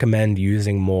don't recommend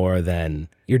using more than,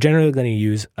 you're generally going to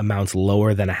use amounts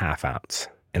lower than a half ounce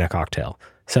in a cocktail.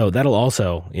 So that'll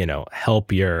also,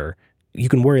 help you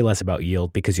can worry less about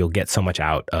yield because you'll get so much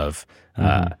out of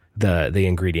the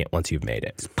ingredient once you've made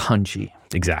it. It's punchy.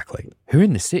 Exactly. Who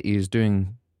in the city is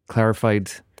doing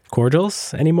clarified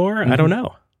cordials anymore? I don't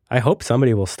know. I hope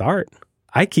somebody will start.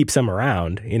 I keep some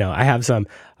around. I have some.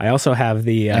 I also have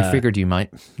the... I figured you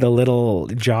might. The little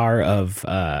jar of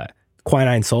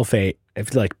quinine sulfate,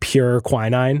 it's like pure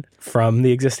quinine from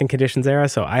the existing conditions era.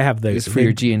 So I have It's for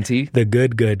your G&T? The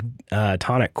good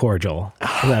tonic cordial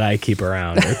that I keep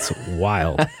around. It's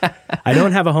wild. I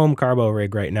don't have a home carbo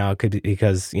rig right now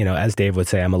because, as Dave would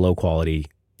say, I'm a low quality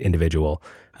individual.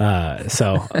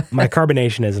 So my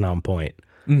carbonation isn't on point.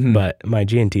 Mm-hmm. But my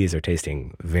G&Ts are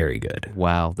tasting very good.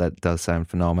 Wow, that does sound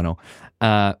phenomenal.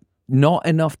 Not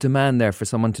enough demand there for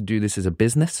someone to do this as a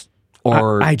business?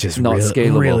 Or I just not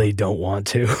scalable? Really don't want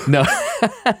to. No.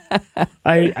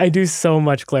 I do so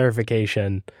much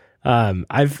clarification.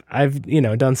 I've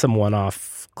done some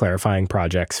one-off clarifying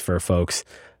projects for folks,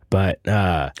 but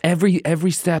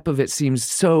every step of it seems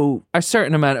so, a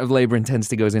certain amount of labor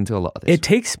intensity goes into a lot of this. It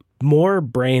takes more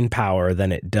brain power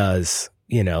than it does,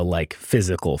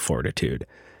 physical fortitude.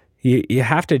 You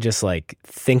have to just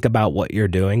think about what you're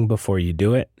doing before you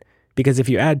do it. Because if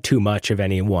you add too much of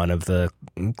any one of the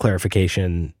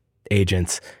clarification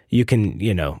agents, you can,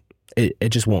 it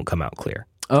just won't come out clear.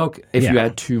 Okay. If you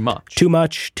add too much. Too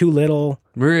much, too little.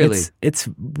 Really? It's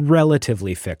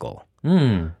relatively fickle.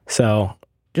 So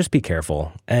just be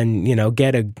careful and,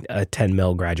 get a 10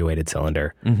 mil graduated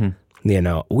cylinder.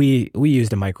 We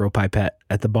used a micro pipette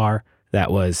at the bar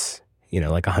that was,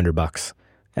 like $100.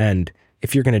 And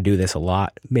if you're going to do this a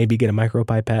lot, maybe get a micro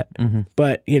pipette.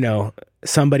 But,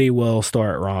 somebody will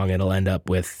store it wrong. It'll end up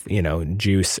with,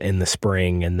 juice in the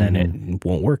spring and then it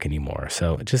won't work anymore.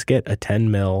 So just get a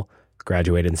 10 mil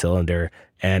graduated cylinder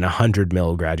and a 100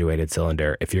 mil graduated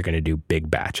cylinder if you're going to do big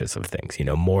batches of things,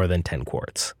 more than 10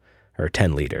 quarts or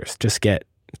 10 liters. Just get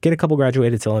a couple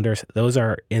graduated cylinders. Those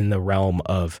are in the realm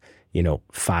of,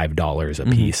 $5 a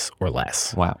piece or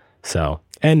less. Wow. So,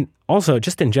 and also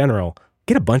just in general,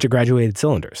 get a bunch of graduated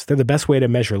cylinders. They're the best way to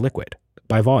measure liquid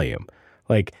by volume.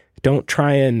 Like, don't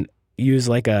try and use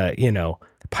like a,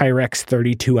 Pyrex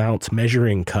 32-ounce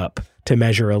measuring cup to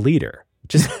measure a liter.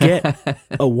 Just get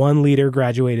a 1 liter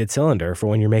graduated cylinder for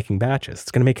when you're making batches.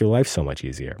 It's going to make your life so much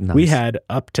easier. Nice. We had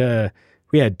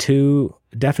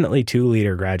definitely 2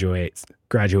 liter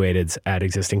graduateds at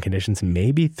existing conditions,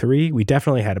 maybe 3. We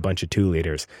definitely had a bunch of 2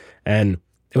 liters. And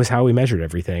it was how we measured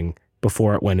everything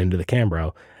before it went into the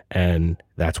Cambro. And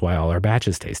that's why all our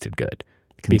batches tasted good.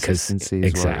 Consistency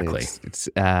because as well. exactly. It's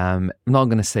I'm not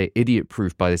going to say idiot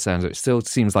proof by the sounds of it. It still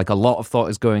seems like a lot of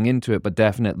thought is going into it, but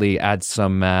definitely adds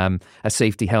some a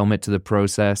safety helmet to the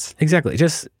process. Exactly.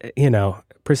 Just,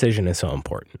 precision is so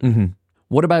important.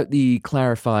 What about the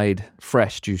clarified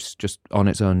fresh juice just on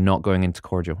its own, not going into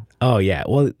cordial? Oh, yeah.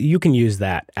 Well, you can use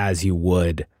that as you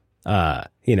would,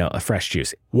 a fresh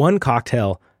juice. One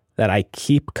cocktail that I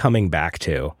keep coming back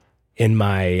to in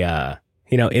my,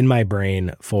 in my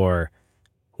brain for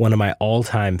one of my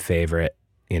all-time favorite,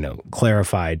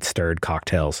 clarified stirred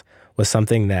cocktails was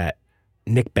something that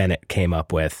Nick Bennett came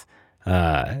up with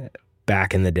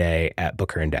back in the day at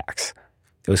Booker and Dax.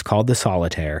 It was called the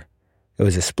Solitaire. It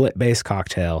was a split-based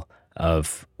cocktail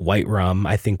of white rum.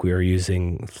 I think we were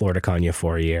using Flor de Caña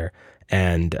 4-year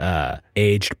and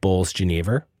aged Bull's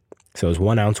Genever. So it was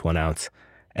 1 ounce, 1 ounce.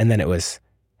 And then it was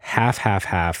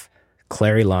half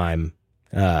clary lime,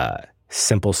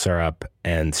 simple syrup,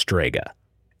 and Strega.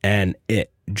 And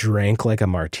it drank like a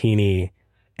martini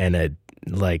and I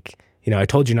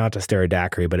told you not to stir a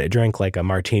daiquiri, but it drank like a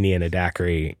martini and a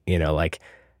daiquiri,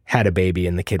 had a baby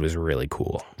and the kid was really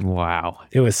cool. Wow.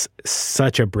 It was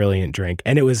such a brilliant drink.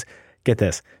 And it was, get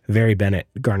this, very Bennett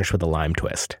garnished with a lime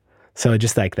twist. So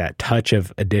just like that touch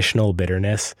of additional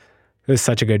bitterness. It was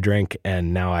such a good drink.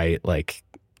 And now I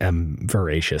am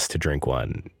voracious to drink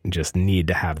one. Just need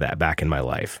to have that back in my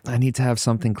life. I need to have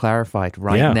something clarified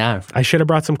now. I should have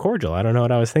brought some cordial. I don't know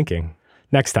what I was thinking.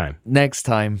 Next time.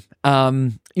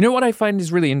 What I find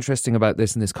is really interesting about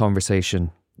this in this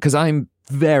conversation, because I'm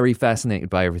very fascinated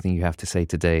by everything you have to say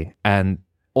today. And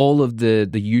all of the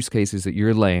use cases that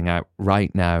you're laying out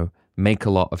right now make a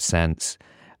lot of sense.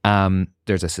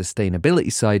 There's a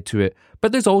sustainability side to it,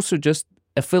 but there's also just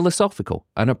a philosophical,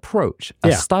 an approach,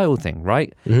 a style thing,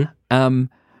 right?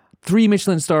 3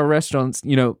 Michelin star restaurants,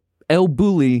 El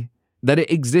Bulli, that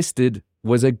it existed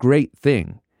was a great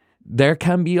thing. There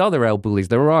can be other El Bullis.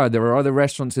 There are other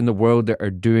restaurants in the world that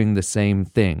are doing the same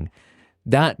thing.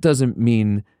 That doesn't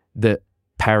mean that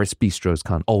Paris bistros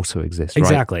can't also exist, right?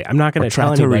 Exactly. I'm not going to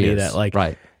tell anybody that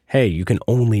right. Hey, you can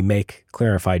only make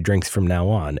clarified drinks from now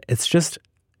on. It's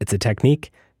a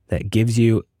technique that gives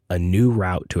you a new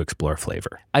route to explore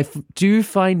flavor. I do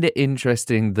find it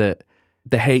interesting that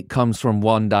the hate comes from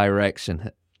one direction,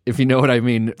 if you know what I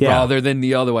mean, rather than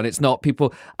the other one. It's not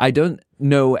people. I don't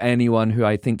know anyone who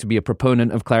I think to be a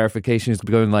proponent of clarification is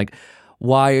going like,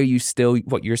 why are you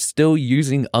you're still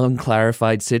using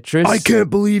unclarified citrus? I can't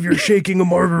believe you're shaking a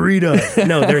margarita.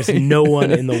 No, there's no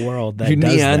one in the world that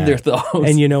does Neanderthals. That.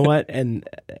 And you know what? And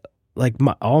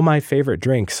all my favorite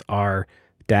drinks are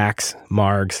Dax,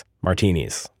 Margs,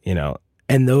 Martinis,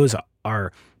 and those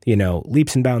are,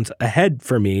 leaps and bounds ahead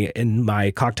for me in my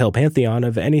cocktail pantheon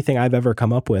of anything I've ever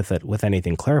come up with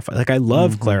anything clarified. Like I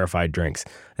love clarified drinks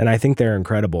and I think they're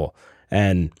incredible.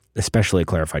 And especially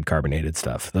clarified carbonated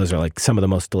stuff. Those are like some of the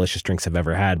most delicious drinks I've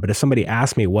ever had. But if somebody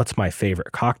asks me what's my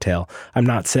favorite cocktail, I'm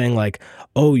not saying like,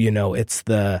 oh, it's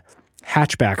the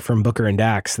hatchback from Booker and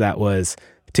Dax that was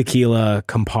tequila,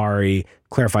 Campari,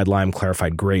 clarified lime,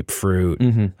 clarified grapefruit,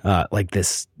 like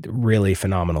this really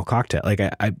phenomenal cocktail. Like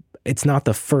it's not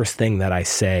the first thing that I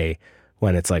say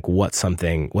when it's like, what's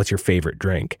your favorite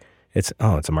drink? It's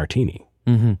a martini.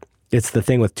 It's the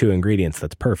thing with 2 ingredients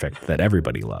that's perfect that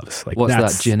everybody loves. Like what's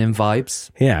that? Gin and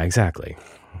vibes? Yeah, exactly.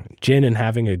 Gin and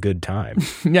having a good time.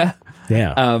 Yeah.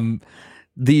 Yeah.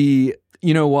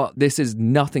 You know what? This is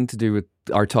nothing to do with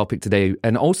our topic today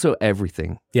and also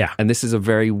everything. Yeah. And this is a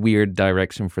very weird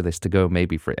direction for this to go,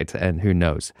 maybe for it to end. Who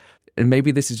knows? and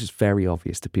maybe this is just very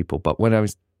obvious to people, but when I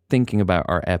was thinking about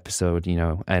our episode,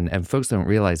 and folks don't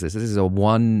realize this is a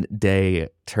 1 day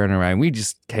turnaround. We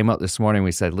just came up this morning,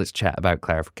 we said, let's chat about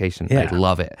clarification. Yeah. I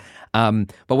love it.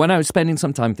 But when I was spending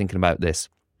some time thinking about this,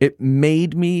 it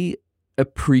made me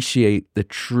appreciate the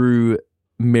true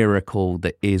miracle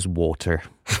that is water.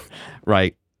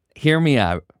 Right? Hear me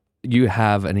out. You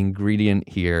have an ingredient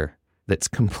here that's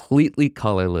completely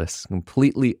colorless,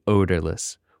 completely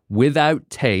odorless, without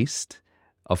taste.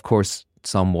 Of course,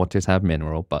 some waters have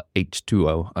mineral, but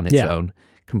H2O on its own,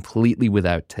 completely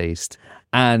without taste,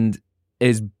 and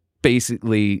is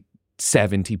basically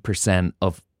 70%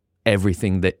 of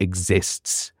everything that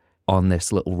exists on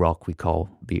this little rock we call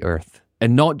the earth.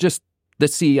 And not just the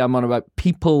sea, I'm on about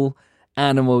people,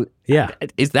 animal. Yeah.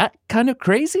 Is that kind of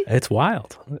crazy? It's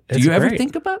wild. Do you ever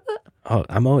think about that? Oh,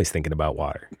 I'm always thinking about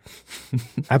water.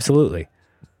 Absolutely.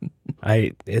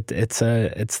 It's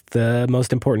the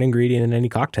most important ingredient in any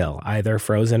cocktail, either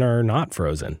frozen or not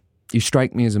frozen. You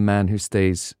strike me as a man who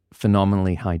stays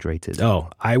phenomenally hydrated. Oh,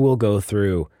 I will go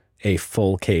through a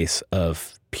full case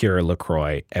of pure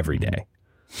LaCroix every day.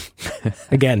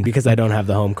 Again, because I don't have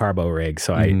the home carbo rig,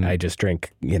 so I just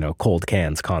drink, cold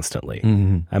cans constantly.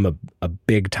 I'm a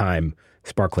big time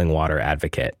sparkling water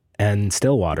advocate, and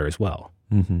still water as well.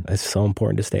 It's so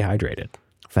important to stay hydrated.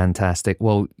 Fantastic.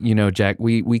 Well, Jack,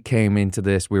 we came into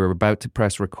this, we were about to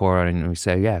press record, and we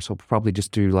said, yeah, so we'll probably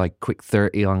just do like quick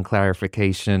 30 on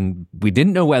clarification. We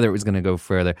didn't know whether it was going to go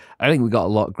further. I think we got a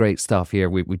lot of great stuff here.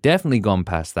 We've definitely gone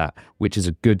past that, which is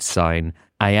a good sign.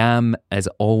 I am, as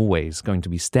always, going to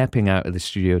be stepping out of the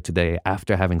studio today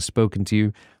after having spoken to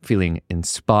you, feeling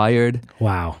inspired.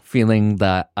 Wow. Feeling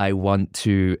that I want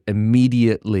to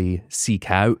immediately seek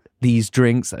out these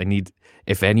drinks.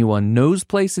 If anyone knows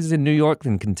places in New York,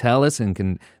 then can tell us and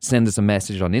can send us a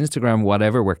message on Instagram,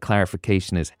 whatever, where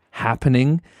clarification is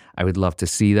happening. I would love to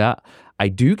see that. I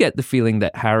do get the feeling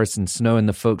that Harrison Snow and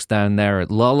the folks down there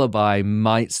at Lullaby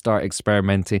might start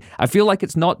experimenting. I feel like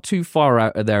it's not too far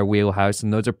out of their wheelhouse,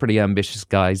 and those are pretty ambitious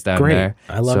guys down there.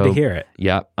 I love to hear it.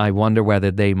 Yeah, I wonder whether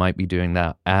they might be doing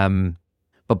that.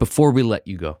 But before we let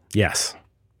you go, yes,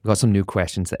 we've got some new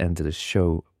questions at the end of the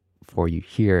show for you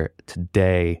here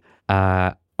today.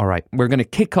 All right, we're going to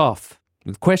kick off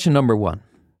with question number 1.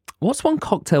 What's one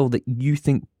cocktail that you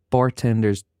think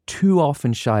bartenders too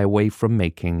often shy away from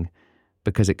making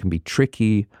because it can be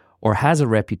tricky or has a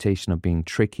reputation of being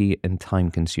tricky and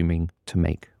time-consuming to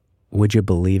make? Would you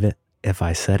believe it if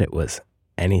I said it was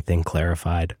anything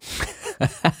clarified? I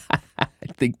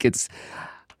think it's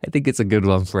a good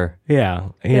one for... Yeah,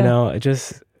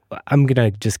 I'm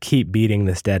going to just keep beating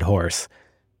this dead horse.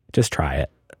 Just try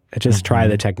it. Just try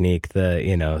the technique.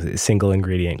 The single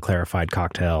ingredient clarified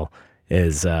cocktail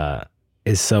is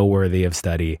so worthy of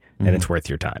study, and it's worth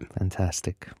your time.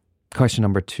 Fantastic. Question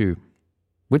number 2.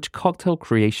 Which cocktail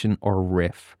creation or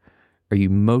riff are you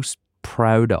most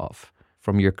proud of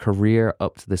from your career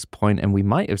up to this point? And we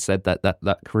might have said that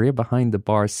career behind the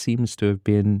bar seems to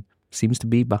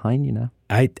be behind you now.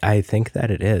 I think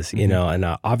that it is, and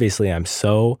obviously I'm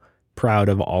so proud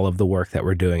of all of the work that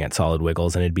we're doing at Solid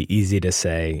Wiggles, and it'd be easy to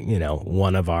say,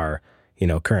 one of our,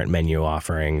 current menu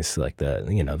offerings, like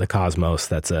the Cosmos,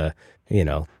 that's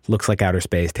looks like outer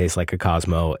space, tastes like a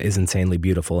Cosmo, is insanely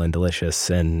beautiful and delicious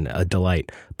and a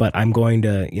delight. But I'm going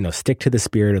to, stick to the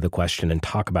spirit of the question and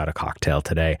talk about a cocktail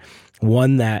today.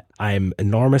 One that I'm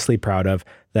enormously proud of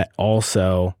that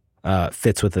also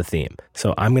fits with the theme.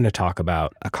 So I'm going to talk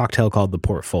about a cocktail called the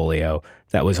Portfolio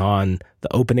that was on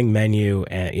the opening menu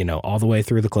and, all the way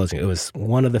through the closing. It was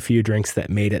one of the few drinks that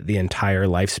made it the entire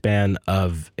lifespan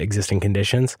of existing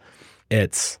conditions.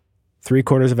 It's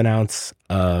 3/4 of an ounce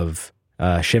of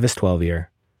Chivas 12-year,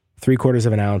 3/4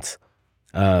 of an ounce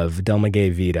of Del Maguey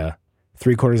Vita,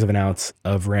 3/4 of an ounce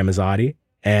of Ramazzotti,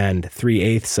 and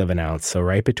 3/8 of an ounce, so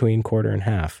right between quarter and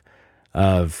half,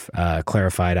 of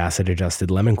clarified acid-adjusted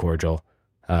lemon cordial,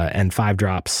 and 5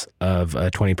 drops of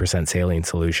a 20% saline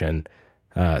solution,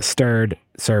 stirred,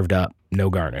 served up, no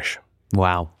garnish.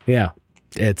 Wow. Yeah.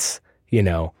 It's,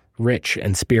 rich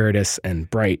and spirituous and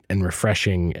bright and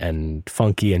refreshing and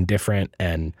funky and different,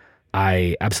 and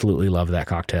I absolutely love that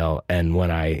cocktail. And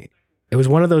it was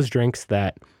one of those drinks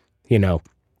that,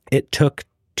 it took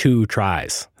 2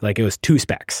 tries. Like, it was 2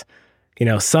 specs.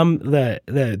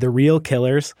 The real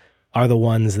killers are the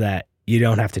ones that you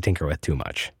don't have to tinker with too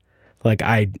much. Like,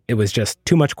 it was just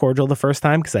too much cordial the first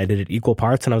time because I did it equal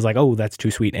parts, and I was like, oh, that's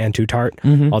too sweet and too tart.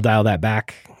 I'll dial that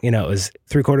back. It was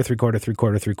 3/4, 3/4,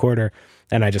 3/4, 3/4,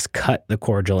 and I just cut the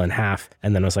cordial in half,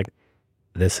 and then I was like,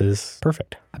 this is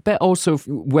perfect. I bet also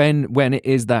when it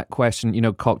is that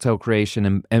question, cocktail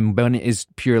creation and when it is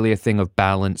purely a thing of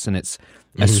balance and it's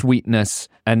a sweetness,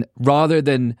 and rather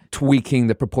than tweaking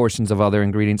the proportions of other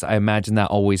ingredients, I imagine that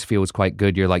always feels quite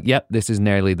good. You're like, yep, this is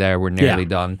nearly there, we're nearly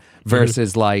done.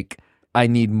 Versus like, I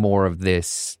need more of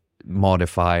this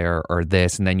modifier or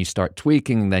this, and then you start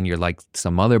tweaking, and then you're like,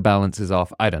 some other balance is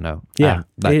off. I don't know. Yeah,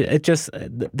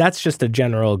 that's just a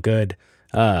general good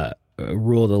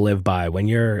rule to live by. When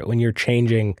you're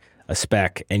changing a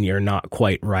spec and you're not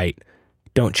quite right,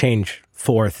 don't change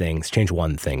 4 things. Change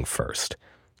 1 thing first,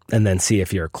 and then see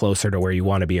if you're closer to where you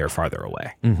want to be or farther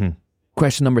away. Mm-hmm.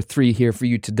 Question number 3 here for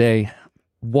you today.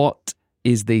 What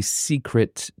is the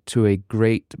secret to a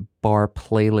great bar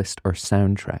playlist or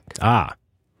soundtrack?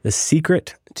 The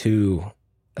secret to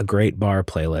a great bar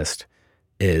playlist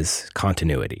is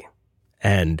continuity.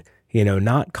 And,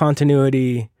 not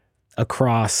continuity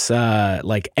across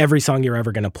like every song you're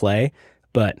ever going to play,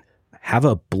 but have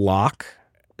a block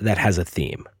that has a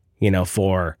theme,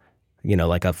 for,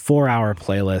 like a 4-hour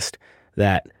playlist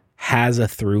that has a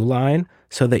through line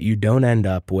so that you don't end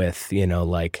up with,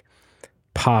 like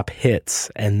pop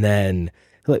hits. And then,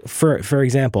 like, for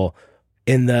example,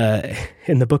 in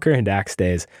the Booker and Dax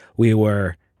days, we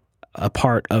were a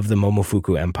part of the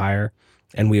Momofuku Empire,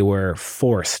 and we were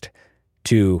forced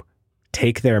to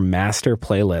take their master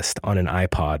playlist on an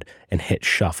iPod and hit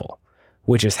shuffle,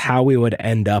 which is how we would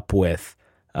end up with,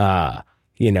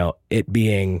 it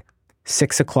being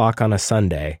 6:00 on a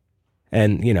Sunday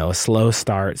and, a slow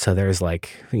start. So there's like,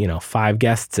 5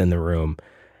 guests in the room,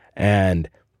 and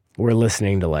we're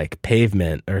listening to like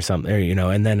Pavement or something,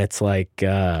 and then it's like,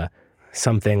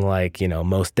 something like,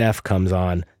 Mos Def comes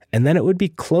on, and then it would be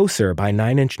Closer by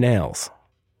 9 Inch Nails.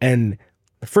 And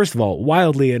first of all,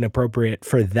 wildly inappropriate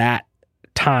for that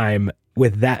time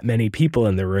with that many people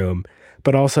in the room,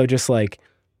 but also just like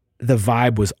the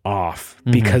vibe was off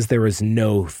because there was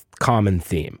no common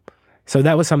theme. So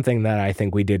that was something that I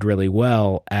think we did really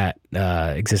well at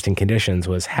Existing Conditions,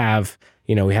 was have,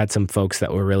 we had some folks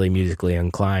that were really musically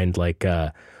inclined, like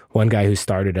one guy who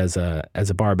started as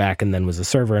a bar back and then was a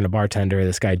server and a bartender,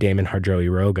 this guy Damon Hardrowi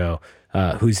Rogo,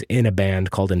 who's in a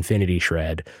band called Infinity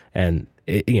Shred, and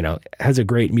has a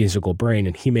great musical brain,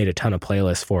 and he made a ton of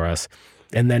playlists for us.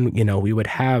 And then, we would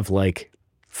have like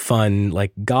fun,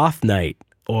 like goth night,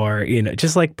 or,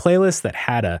 just like playlists that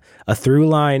had a through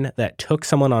line that took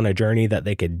someone on a journey that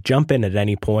they could jump in at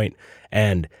any point,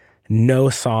 and no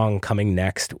song coming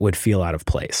next would feel out of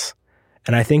place.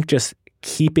 And I think just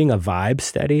keeping a vibe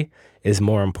steady is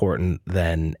more important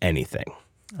than anything.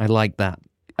 I like that.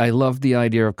 I love the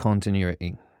idea of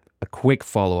continuity. A quick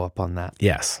follow-up on that.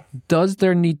 Yes. Does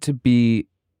there need to be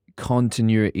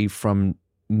continuity from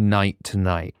night to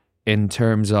night in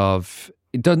terms of,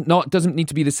 it doesn't need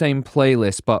to be the same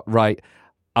playlist, but right,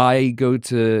 I go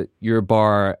to your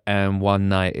bar and one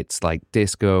night it's like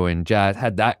disco and jazz,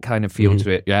 had that kind of feel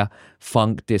to it, yeah?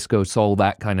 Funk, disco, soul,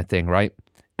 that kind of thing, right?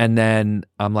 And then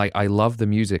I'm like, I love the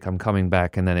music, I'm coming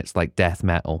back, and then it's like death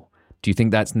metal. Do you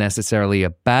think that's necessarily a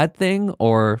bad thing,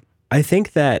 or? I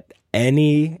think that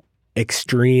any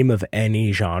extreme of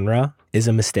any genre is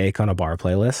a mistake on a bar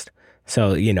playlist.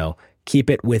 So,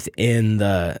 keep it within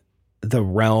the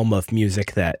realm of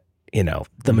music that,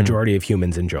 the majority of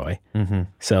humans enjoy.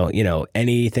 So,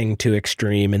 anything too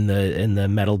extreme in the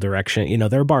metal direction,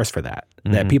 there are bars for that,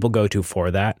 that people go to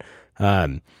for that.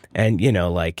 And,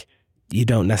 like, you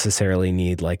don't necessarily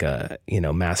need like a,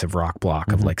 massive rock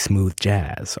block of like smooth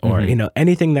jazz or,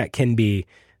 anything that can be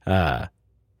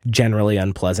generally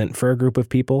unpleasant for a group of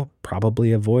people,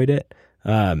 probably avoid it.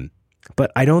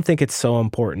 But I don't think it's so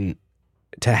important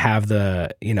to have the,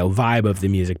 vibe of the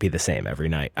music be the same every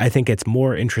night. I think it's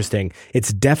more interesting.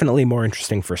 It's definitely more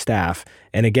interesting for staff.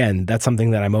 And again, that's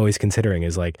something that I'm always considering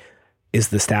is like, is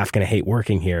the staff going to hate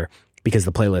working here because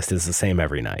the playlist is the same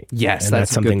every night? Yes, and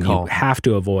that's something a good call. You have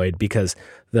to avoid, because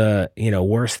the,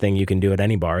 worst thing you can do at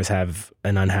any bar is have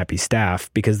an unhappy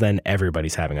staff, because then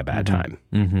everybody's having a bad time,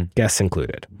 guests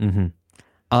included.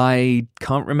 I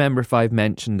can't remember if I've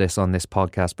mentioned this on this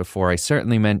podcast before. I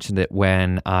certainly mentioned it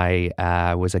when I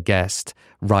was a guest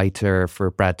writer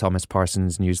for Brad Thomas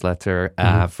Parsons' newsletter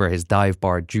for his Dive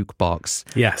Bar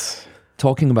Jukebox. Yes.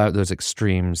 Talking about those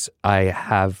extremes, I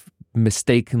have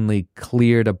mistakenly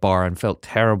cleared a bar and felt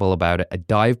terrible about it. A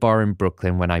dive bar in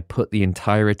Brooklyn, when I put the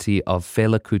entirety of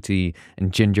Fela Kuti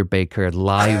and Ginger Baker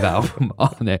live album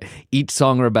on it. Each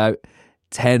song are about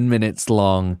 10 minutes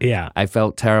long. Yeah. I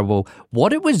felt terrible.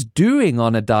 What it was doing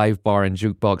on a dive bar and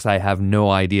jukebox, I have no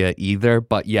idea either.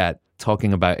 But yeah,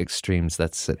 talking about extremes,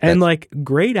 that's and like,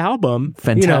 great album,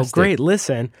 fantastic. Great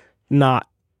listen, not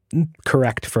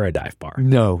correct for a dive bar.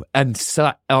 No. And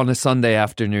on a Sunday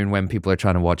afternoon when people are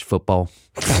trying to watch football.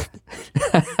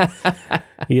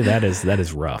 Yeah, that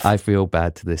is rough. I feel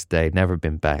bad to this day. Never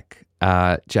been back.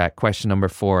 Jack, question number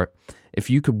 4. If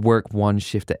you could work one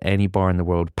shift at any bar in the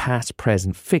world, past,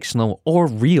 present, fictional, or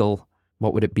real,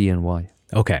 what would it be and why?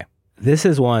 Okay. This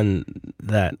is one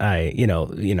that I,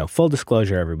 full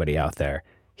disclosure, everybody out there,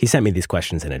 he sent me these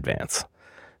questions in advance.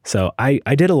 So I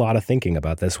did a lot of thinking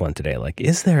about this one today. Like,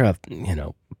 is there a,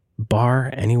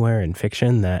 bar anywhere in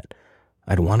fiction that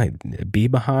I'd want to be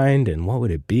behind, and what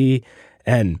would it be?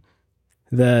 And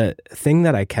the thing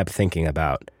that I kept thinking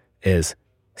about is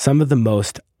some of the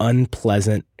most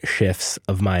unpleasant shifts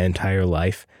of my entire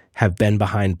life have been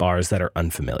behind bars that are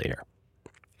unfamiliar.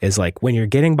 Is like when you're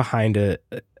getting behind a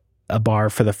bar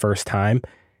for the first time,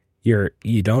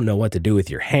 you don't know what to do with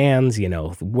your hands,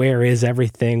 where is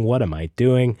everything? What am I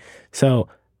doing? So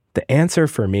the answer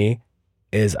for me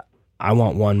is I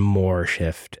want one more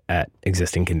shift at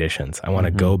Existing Conditions. I want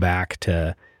to go back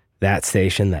to that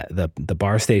station, that the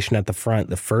bar station at the front,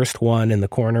 the first one in the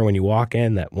corner when you walk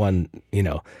in, that one,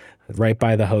 right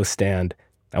by the host stand.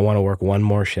 I want to work one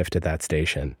more shift at that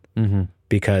station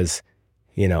because,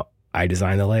 I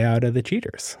designed the layout of the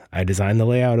Cheaters. I designed the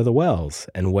layout of the Wells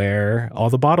and where all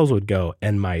the bottles would go.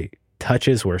 And my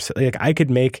touches were like, I could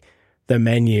make the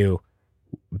menu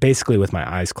basically with my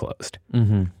eyes closed.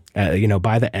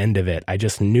 By the end of it, I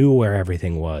just knew where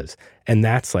everything was. And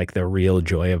that's like the real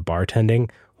joy of bartending,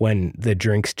 when the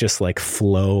drinks just like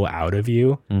flow out of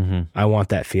you. I want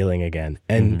that feeling again.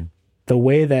 And the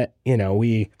way that,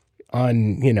 we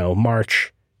on,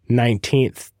 March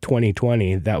 19th,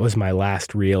 2020, that was my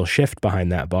last real shift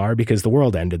behind that bar because the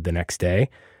world ended the next day.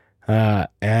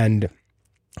 And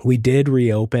we did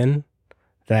reopen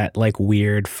that like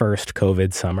weird first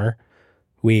COVID summer.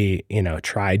 We,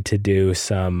 tried to do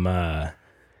some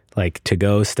like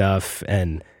to-go stuff,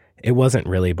 and it wasn't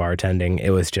really bartending.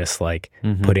 It was just like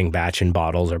putting batch in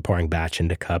bottles or pouring batch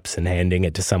into cups and handing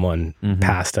it to someone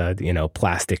past a,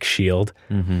 plastic shield.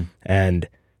 And,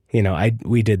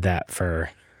 we did that for...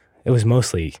 It was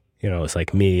mostly, it was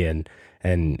like me and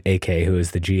AK, who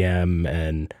was the GM,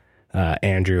 and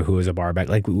Andrew, who was a bar back.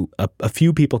 Like a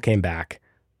few people came back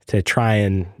to try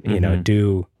and,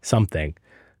 do something.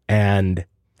 And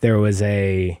there was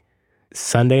a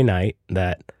Sunday night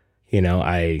that,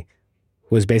 I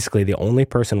was basically the only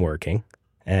person working,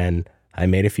 and I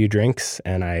made a few drinks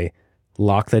and I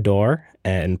locked the door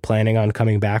and planning on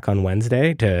coming back on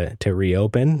Wednesday to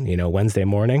reopen, Wednesday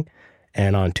morning.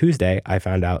 And on Tuesday, I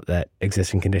found out that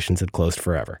Existing Conditions had closed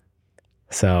forever.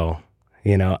 So,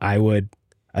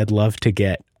 I'd love to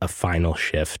get a final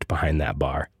shift behind that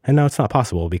bar. And now it's not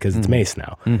possible because it's Mace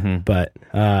now. But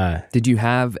did you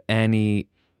have any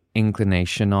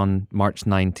inclination on March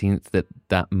 19th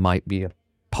that might be a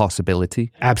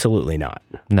possibility? Absolutely not.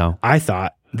 No. I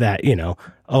thought that,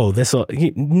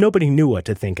 nobody knew what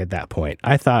to think at that point.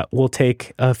 I thought we'll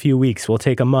take a few weeks, we'll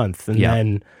take a month, and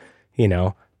then,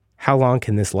 how long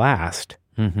can this last?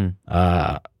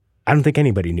 I don't think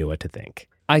anybody knew what to think.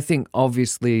 I think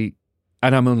obviously,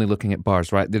 and I'm only looking at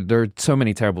bars, right? There are so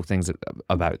many terrible things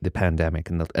about the pandemic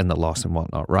and the loss and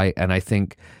whatnot, right? And I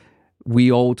think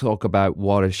we all talk about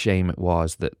what a shame it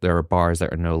was that there are bars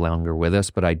that are no longer with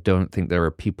us, but I don't think there are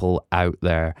people out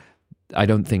there. I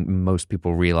don't think most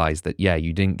people realize that,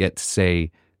 you didn't get to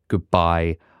say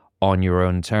goodbye on your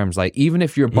own terms. Like, even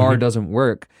if your bar doesn't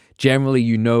work,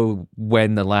 generally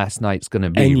when the last night's going to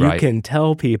be, and you right? can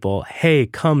tell people, hey,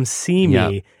 come see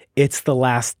me. It's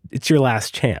your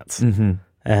last chance. And,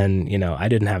 I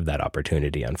didn't have that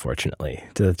opportunity, unfortunately.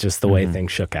 That's just the way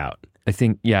things shook out. I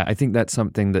think that's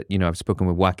something that, I've spoken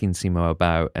with Joaquin Simo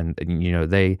about, and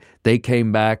they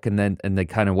came back and they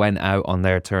kind of went out on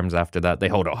their terms after that. They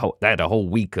had a whole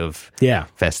week of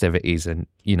festivities, and,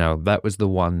 that was the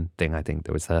one thing I think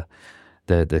there was the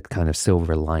kind of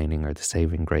silver lining or the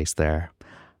saving grace there.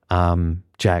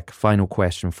 Jack, final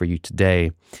question for you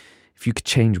today. If you could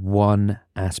change one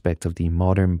aspect of the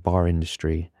modern bar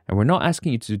industry, and we're not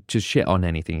asking you to shit on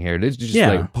anything here, it's just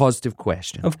like a positive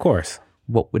question. Of course.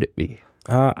 What would it be?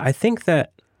 I think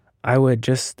that I would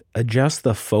just adjust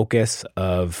the focus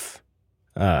of,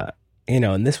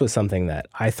 and this was something that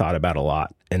I thought about a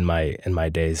lot in my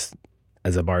days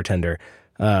as a bartender.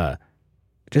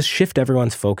 Just shift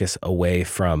everyone's focus away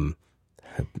from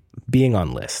being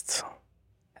on lists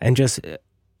and just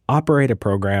operate a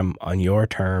program on your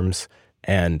terms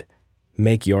and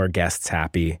make your guests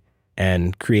happy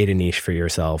and create a niche for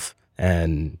yourself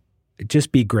and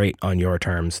just be great on your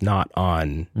terms, not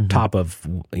on top of,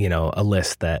 a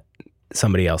list that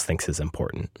somebody else thinks is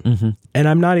important. And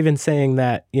I'm not even saying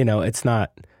that, it's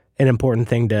not an important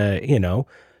thing to,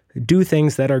 do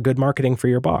things that are good marketing for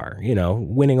your bar.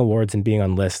 Winning awards and being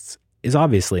on lists is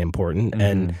obviously important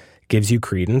and gives you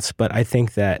credence. But I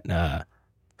think that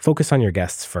focus on your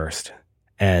guests first.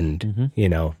 And,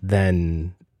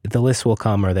 then the lists will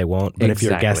come or they won't. But if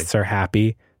your guests are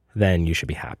happy, then you should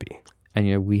be happy.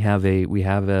 And we have a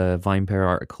VinePair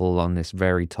article on this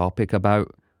very topic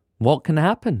about what can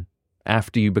happen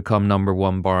after you become number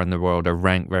one bar in the world or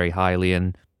rank very highly,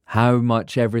 and how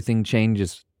much everything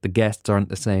changes. The guests aren't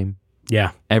the same.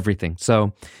 Yeah. Everything.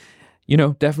 So,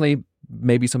 definitely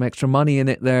maybe some extra money in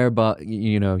it there, but,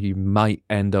 you might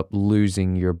end up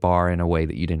losing your bar in a way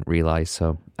that you didn't realize.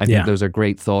 So I think those are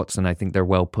great thoughts, and I think they're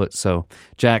well put. So,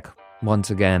 Jack,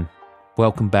 once again,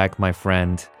 welcome back, my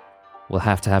friend. We'll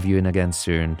have to have you in again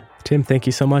soon. Tim, thank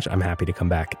you so much. I'm happy to come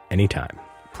back anytime.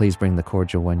 Please bring the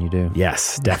cordial when you do.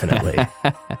 Yes, definitely.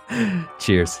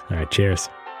 Cheers. All right, cheers.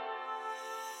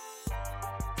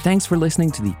 Thanks for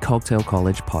listening to the Cocktail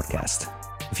College podcast.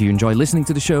 If you enjoy listening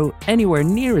to the show anywhere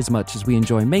near as much as we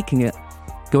enjoy making it,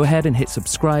 go ahead and hit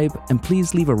subscribe, and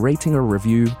please leave a rating or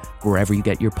review wherever you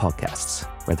get your podcasts,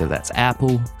 whether that's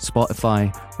Apple,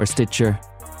 Spotify, or Stitcher.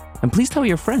 And please tell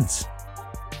your friends.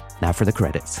 Now for the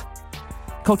credits.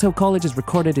 Cocktail College is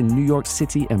recorded in New York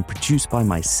City and produced by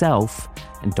myself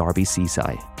and Darby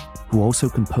Seaside, who also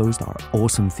composed our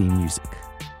awesome theme music.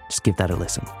 Just give that a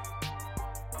listen.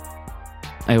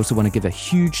 I also want to give a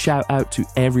huge shout out to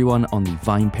everyone on the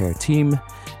VinePair team,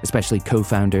 especially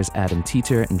co-founders Adam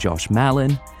Teeter and Josh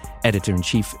Malin,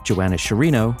 editor-in-chief Joanna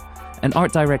Sherino, and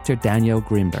art director Daniel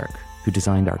Greenberg, who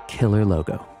designed our killer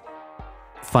logo.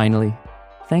 Finally,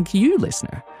 thank you,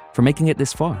 listener, for making it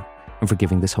this far and for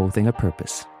giving this whole thing a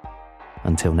purpose.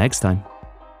 Until next time.